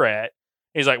where you're at.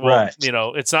 He's like, well, right.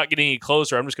 It's not getting any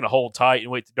closer. I'm just going to hold tight and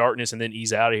wait the darkness and then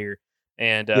ease out of here.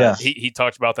 And he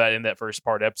talked about that in that first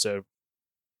part episode.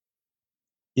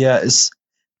 Yeah,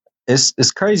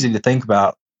 it's crazy to think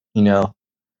about,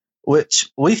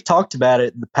 which we've talked about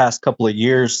it the past couple of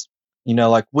years.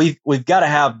 Like we've got to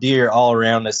have deer all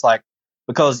around us, like,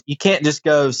 because you can't just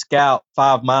go scout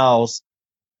 5 miles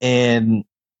and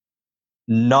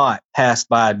not pass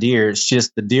by a deer. It's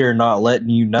just the deer not letting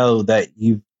you know that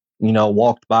you've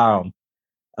walked by them.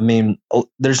 I mean,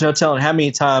 there's no telling how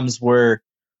many times we're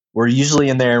usually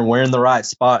in there and we're in the right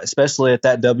spot, especially at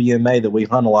that WMA that we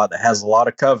hunt a lot, that has a lot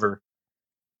of cover.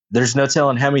 There's no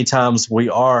telling how many times we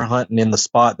are hunting in the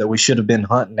spot that we should have been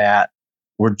hunting at.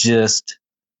 We're just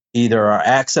either our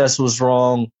access was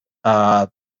wrong,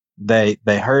 they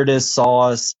heard us, saw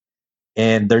us,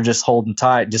 and they're just holding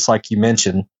tight, just like you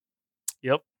mentioned.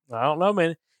 Yep. I don't know,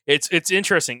 man. It's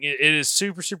interesting. It is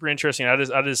super, super interesting.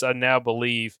 I now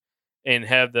believe and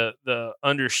have the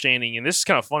understanding. And this is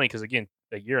kind of funny because, again,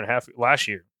 a year and a half last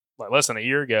year, like less than a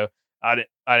year ago, I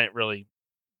didn't really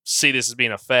see this as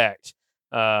being a fact,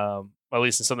 at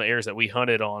least in some of the areas that we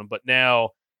hunted on. But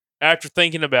now, after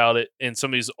thinking about it, and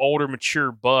some of these older,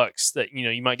 mature bucks that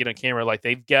you might get on camera, like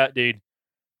they've got, dude,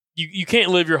 you can't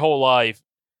live your whole life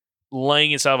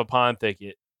laying inside of a pine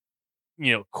thicket,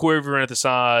 quivering at the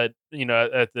side,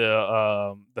 at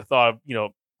the thought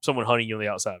of someone hunting you on the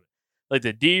outside of it. Like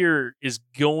the deer is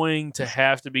going to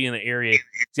have to be in an area.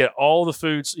 He's got all the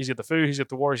foods. He's got the food. He's got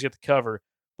the water. He's got the cover.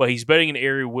 But he's bedding in an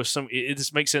area with some. It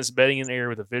just makes sense bedding in an area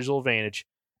with a visual advantage,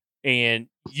 and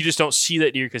you just don't see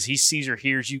that deer because he sees or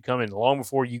hears you coming long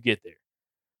before you get there,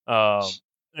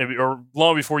 or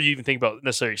long before you even think about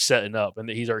necessarily setting up, and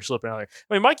that he's already slipping out there.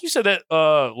 I mean, Mike, you said that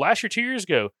last year, 2 years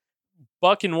ago,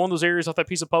 buck in one of those areas off that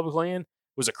piece of public land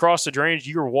was across the drainage.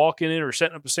 You were walking in or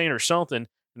setting up a stand or something,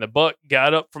 and the buck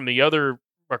got up from the other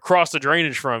across the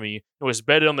drainage from you and was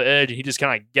bedded on the edge, and he just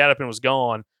kind of got up and was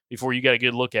gone before you got a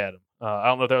good look at him. I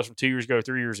don't know if that was from 2 years ago,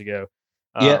 3 years ago.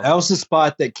 Yeah, that was the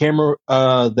spot that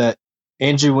that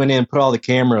Andrew went in and put all the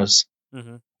cameras.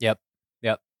 Mm-hmm. Yep.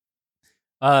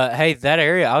 Hey, that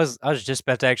area, I was just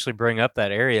about to actually bring up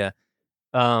that area.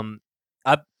 I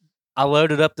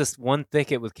loaded up this one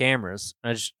thicket with cameras.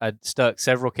 I stuck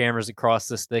several cameras across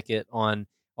this thicket on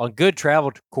good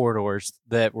travel corridors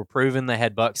that were proven they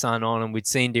had buck sign on them. We'd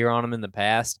seen deer on them in the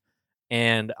past,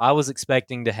 and I was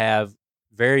expecting to have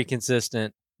very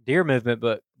consistent deer movement,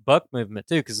 but buck movement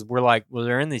too, because we're like, well,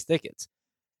 they're in these thickets.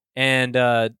 And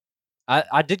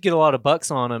I did get a lot of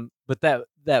bucks on them, but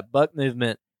that buck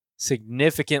movement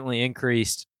significantly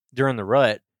increased during the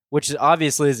rut, which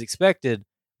obviously is expected.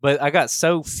 But I got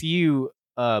so few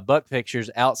buck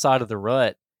pictures outside of the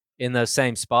rut in those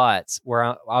same spots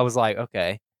where I was like,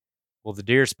 okay, well, the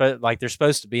deer they're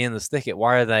supposed to be in this thicket.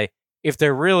 Why are they? If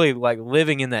they're really like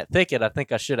living in that thicket, I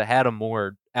think I should have had them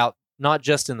more out, not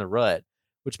just in the rut.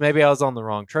 Which maybe I was on the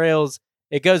wrong trails.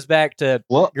 It goes back to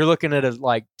you're looking at a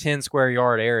like 10 square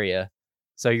yard area,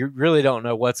 so you really don't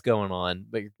know what's going on.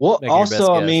 But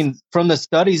also, I mean, from the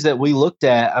studies that we looked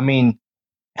at, I mean,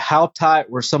 how tight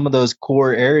were some of those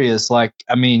core areas? Like,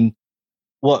 I mean,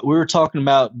 what we were talking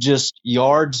about, just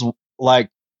yards, like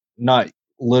not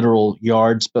literal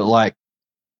yards, but like,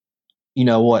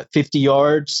 50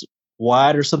 yards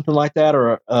wide or something like that,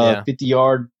 or a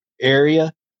 50-yard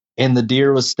area, and the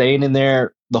deer was staying in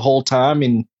there the whole time.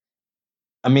 And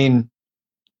I mean,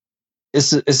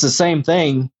 it's the same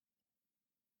thing.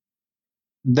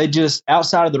 They just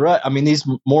outside of the rut. I mean, these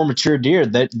more mature deer,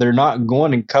 they're not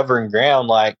going and covering ground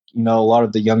like a lot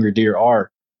of the younger deer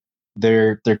are.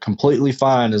 They're completely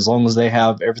fine as long as they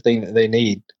have everything that they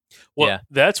need. Well,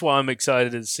 that's why I'm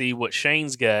excited to see what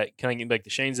Shane's got. Kind of getting back to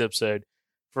Shane's episode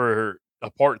for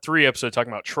a part 3 episode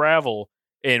talking about travel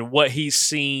and what he's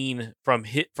seen from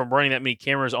running that many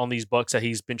cameras on these bucks that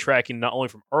he's been tracking not only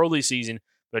from early season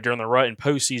but during the rut and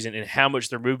postseason, and how much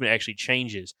their movement actually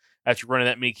changes after running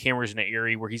that many cameras in an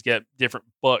area where he's got different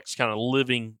bucks kind of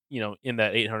living, in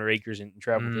that 800 acres and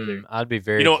traveling through there. I'd be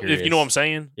very curious. If you know what I'm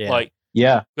saying?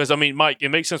 Yeah. Because, I mean, Mike, it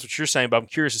makes sense what you're saying, but I'm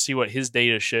curious to see what his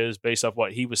data shows based off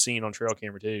what he was seeing on trail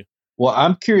camera, too. Well,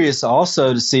 I'm curious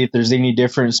also to see if there's any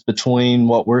difference between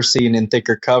what we're seeing in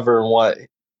thicker cover and what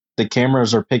the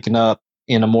cameras are picking up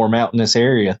in a more mountainous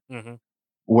area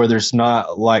where there's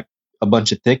not like a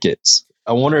bunch of thickets.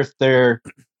 I wonder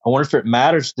if it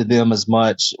matters to them as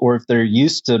much, or if they're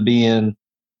used to being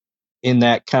in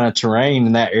that kind of terrain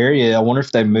in that area. I wonder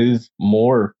if they move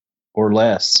more or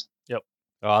less.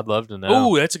 Oh, I'd love to know.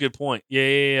 Oh, that's a good point.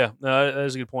 Yeah. No, that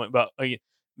is a good point. About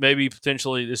maybe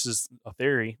potentially, this is a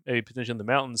theory, maybe potentially in the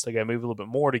mountains, they got to move a little bit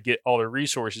more to get all their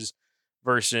resources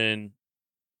versus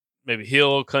maybe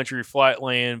hill, country, flat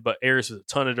land, but areas with a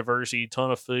ton of diversity, ton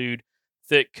of food,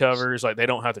 thick covers. Like they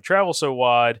don't have to travel so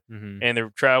wide, and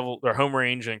their home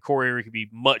range and core area could be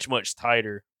much, much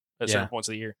tighter at certain points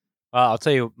of the year. I'll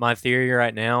tell you my theory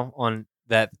right now on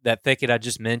that thicket I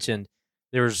just mentioned.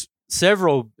 There was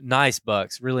several nice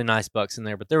bucks, really nice bucks in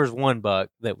there, but there was one buck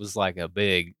that was like a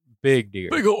big deer.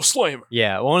 Big old slammer.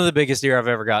 Yeah, one of the biggest deer I've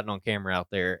ever gotten on camera out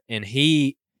there. And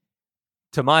he,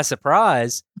 to my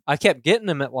surprise, I kept getting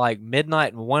him at like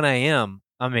midnight and 1 a.m.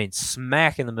 I mean,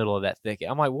 smack in the middle of that thicket.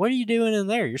 I'm like, what are you doing in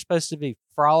there? You're supposed to be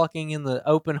frolicking in the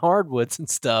open hardwoods and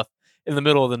stuff in the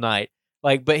middle of the night.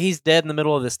 Like, but he's dead in the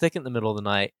middle of this thicket in the middle of the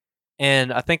night.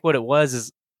 And I think what it was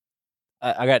is,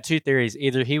 I got two theories.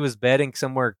 Either he was bedding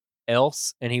somewhere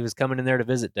else and he was coming in there to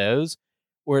visit does,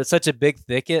 or it's such a big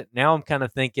thicket. Now I'm kind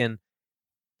of thinking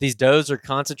these does are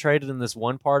concentrated in this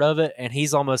one part of it, and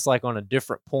he's almost like on a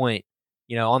different point,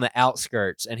 on the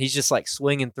outskirts, and he's just like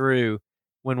swinging through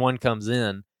when one comes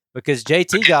in. Because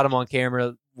JT got him on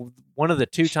camera one of the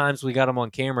 2 times we got him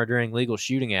on camera during legal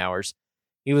shooting hours.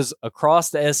 He was across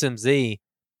the SMZ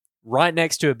right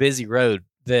next to a busy road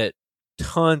that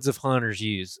tons of hunters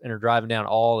use and are driving down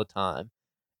all the time.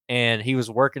 And he was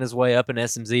working his way up an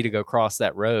SMZ to go cross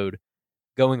that road,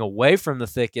 going away from the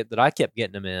thicket that I kept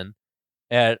getting him in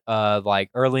at like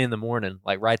early in the morning,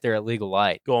 like right there at legal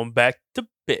light. Going back to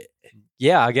bed.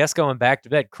 Yeah, I guess going back to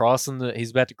bed,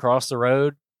 he's about to cross the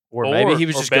road, or maybe he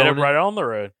was just going right on the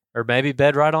road, or maybe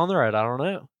bed right on the road. I don't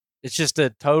know. It's just a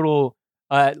total,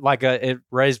 it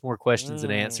raised more questions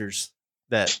than answers,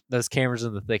 that those cameras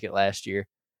in the thicket last year.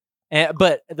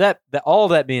 But all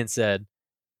that being said,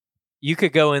 you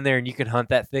could go in there and you could hunt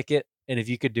that thicket, and if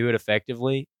you could do it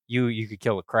effectively, you could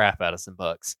kill the crap out of some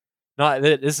bucks.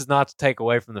 This is not to take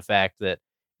away from the fact that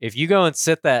if you go and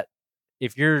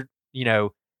if you're,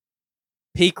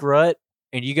 peak rut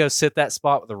and you go sit that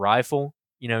spot with a rifle,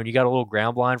 and you got a little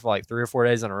ground blind for like 3 or 4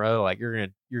 days in a row, like you're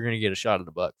gonna get a shot at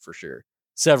a buck for sure,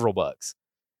 several bucks.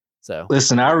 So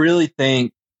listen, I really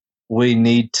think we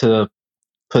need to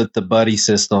put the buddy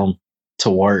system to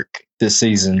work this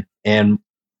season and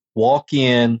walk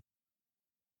in,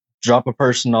 drop a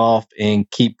person off, and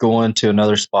keep going to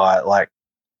another spot. Like,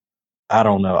 I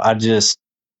don't know. I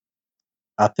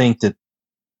think that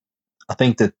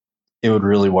it would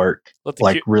really work.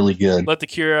 Really good. Let the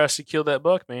curiosity kill that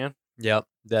buck, man. Yep,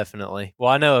 definitely. Well,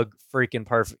 I know a freaking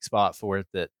perfect spot for it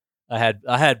that I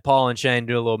had Paul and Shane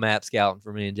do a little map scouting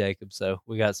for me and Jacob, so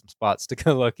we got some spots to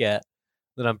go look at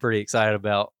that I'm pretty excited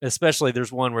about. Especially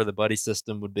there's one where the buddy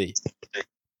system would be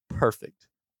perfect.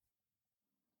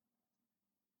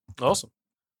 Awesome.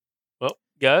 Well,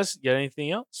 guys, got anything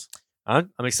else?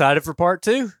 I'm excited for part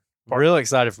 2. Real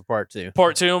excited for part 2.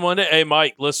 Part 2 on Monday. Hey,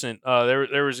 Mike, listen,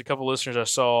 there was a couple listeners I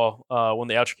saw when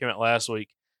the outro came out last week,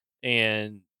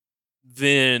 and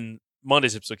then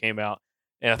Monday's episode came out.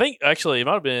 And I think, actually, it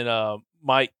might have been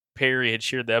Mike Perry had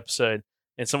shared the episode,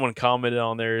 and someone commented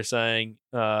on there saying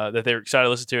that they were excited to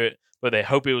listen to it, but they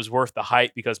hope it was worth the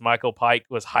hype because Michael Pike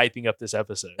was hyping up this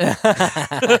episode.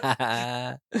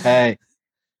 Hey,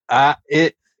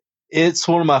 it's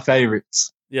one of my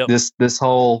favorites. Yep.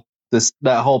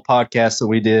 That whole podcast that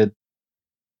we did,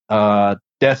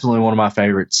 definitely one of my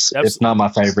favorites. If not my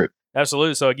favorite.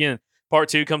 Absolutely. So again, part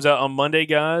 2 comes out on Monday,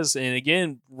 guys. And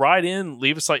again, write in,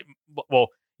 leave us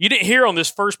you didn't hear on this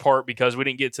first part because we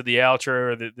didn't get to the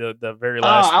outro or the very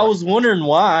last part. I was wondering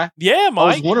why. Yeah, Mike. I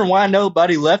was wondering why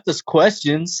nobody left us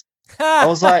questions. I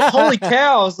was like, holy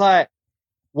cow. I was like,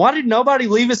 why did nobody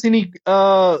leave us any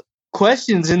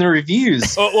questions in the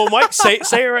reviews? Well, Mike, say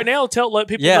it right now. Let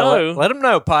people know. Let them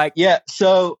know, Pike. Yeah,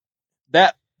 so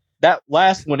that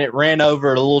last one, it ran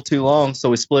over a little too long,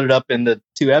 so we split it up into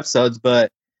 2 episodes.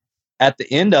 But at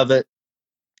the end of it,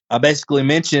 I basically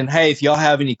mentioned, hey, if y'all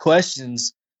have any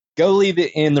questions, go leave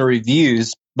it in the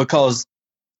reviews, because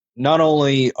not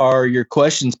only are your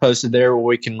questions posted there where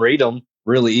we can read them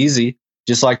really easy,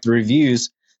 just like the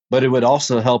reviews, but it would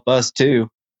also help us too.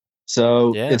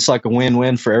 So It's like a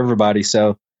win-win for everybody.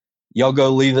 So y'all go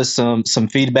leave us some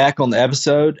feedback on the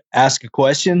episode, ask a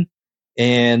question,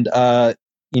 and there's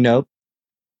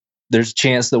a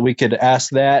chance that we could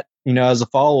ask that, as a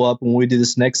follow-up when we do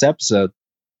this next episode.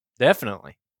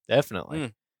 Definitely.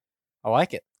 I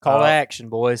like it. Call to action,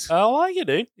 boys. I like it,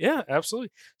 dude. Yeah,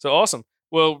 absolutely. So awesome.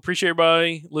 Well, appreciate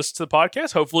everybody listening to the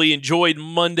podcast. Hopefully you enjoyed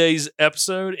Monday's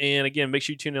episode. And again, make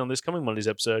sure you tune in on this coming Monday's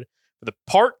episode for the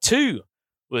part 2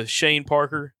 with Shane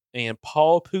Parker and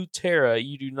Paul Putera.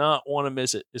 You do not want to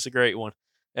miss it. It's a great one.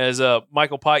 As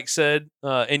Michael Pike said,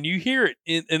 and you hear it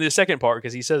in the second part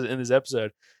because he says it in this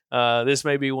episode, this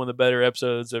may be one of the better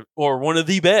episodes or one of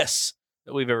the best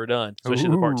that we've ever done, especially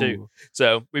in the part 2.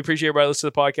 So we appreciate everybody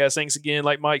listening to the podcast. Thanks again.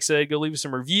 Like Mike said, go leave us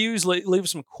some reviews, leave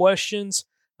us some questions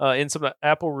in some of the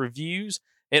Apple reviews.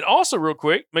 And also, real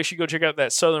quick, make sure you go check out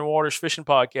that Southern Waters Fishing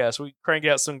Podcast. We crank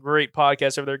out some great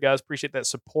podcasts over there, guys. Appreciate that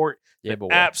support. Yeah, boy.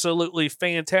 Absolutely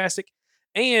fantastic.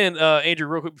 And Andrew,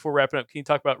 real quick before wrapping up, can you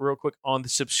talk about real quick on the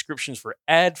subscriptions for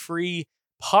ad-free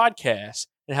podcasts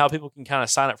and how people can kind of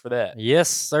sign up for that? Yes,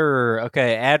 sir.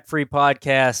 Okay, ad-free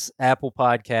podcasts, Apple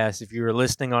Podcasts. If you are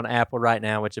listening on Apple right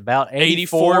now, which about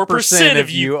 84% of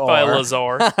you are. By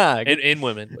Lazar and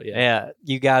women. But yeah,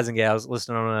 you guys and gals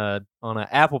listening on an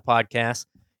Apple podcast,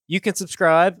 you can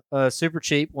subscribe, super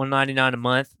cheap, $1.99 a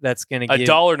month. That's going to give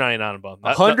 $1.99 a month.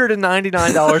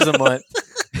 $199 a month.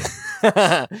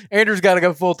 Andrew's got to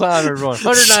go full time, everyone.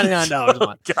 $199 a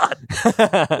month. God.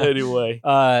 Anyway,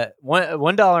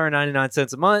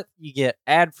 $1.99 a month. You get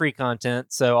ad free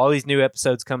content. So all these new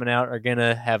episodes coming out are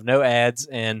gonna have no ads,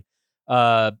 and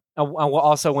I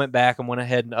also went back and went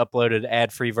ahead and uploaded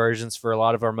ad-free versions for a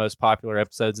lot of our most popular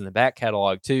episodes in the back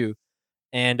catalog too.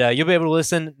 And you'll be able to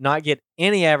listen, not get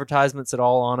any advertisements at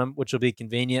all on them, which will be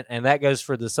convenient. And that goes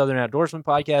for the Southern Outdoorsman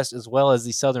podcast as well as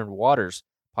the Southern Waters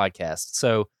podcast.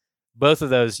 So both of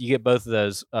those, you get both of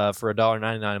those for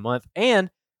 $1.99 a month.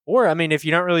 Or if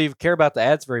you don't really care about the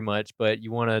ads very much, but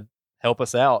you want to help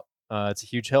us out, it's a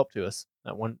huge help to us.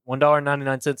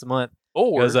 $1.99 a month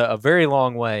goes a very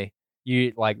long way.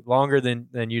 Longer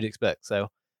than you'd expect. So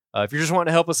if you're just wanting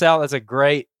to help us out, that's a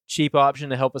great cheap option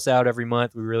to help us out every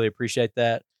month. We really appreciate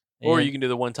that. Or you can do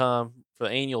the one time for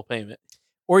the annual payment.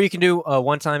 Or you can do a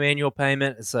one-time annual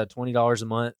payment. It's $20 a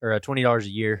month or $20 a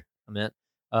year. I meant.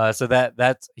 So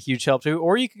that's a huge help too.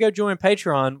 Or you could go join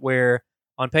Patreon, where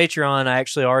on Patreon I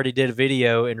actually already did a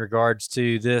video in regards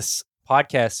to this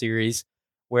podcast series,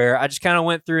 where I just kind of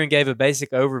went through and gave a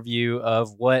basic overview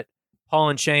of what Paul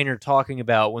and Shane are talking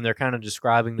about when they're kind of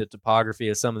describing the topography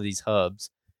of some of these hubs.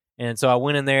 And so I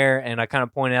went in there and I kind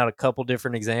of pointed out a couple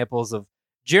different examples of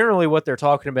generally what they're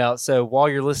talking about. So while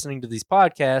you're listening to these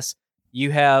podcasts,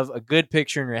 you have a good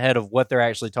picture in your head of what they're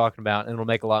actually talking about, and it'll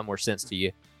make a lot more sense to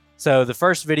you. So the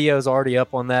first video is already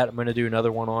up on that. I'm going to do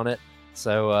another one on it.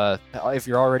 So if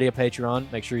you're already a Patreon,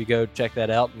 make sure you go check that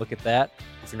out and look at that.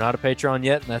 If you're not a Patreon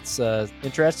yet and that's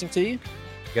interesting to you,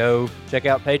 go check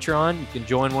out Patreon. You can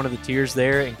join one of the tiers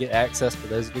there and get access to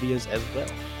those videos as well.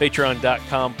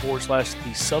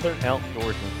 Patreon.com/The Southern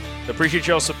Outdoorsman. Appreciate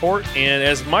y'all's support. And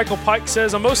as Michael Pike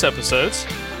says on most episodes,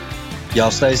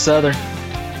 y'all stay Southern.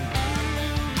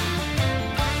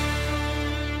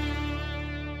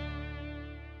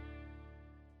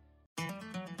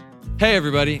 Hey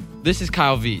everybody, this is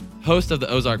Kyle Veet, host of the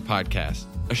Ozark Podcast,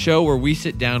 a show where we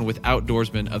sit down with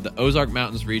outdoorsmen of the Ozark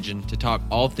Mountains region to talk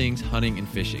all things hunting and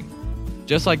fishing.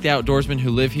 Just like the outdoorsmen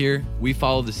who live here, we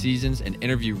follow the seasons and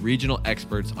interview regional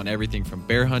experts on everything from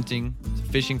bear hunting to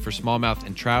fishing for smallmouth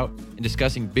and trout, and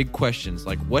discussing big questions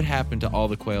like what happened to all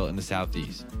the quail in the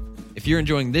Southeast. If you're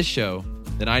enjoying this show,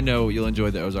 then I know you'll enjoy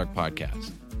the Ozark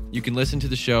Podcast. You can listen to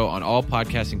the show on all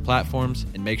podcasting platforms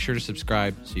and make sure to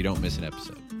subscribe so you don't miss an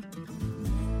episode.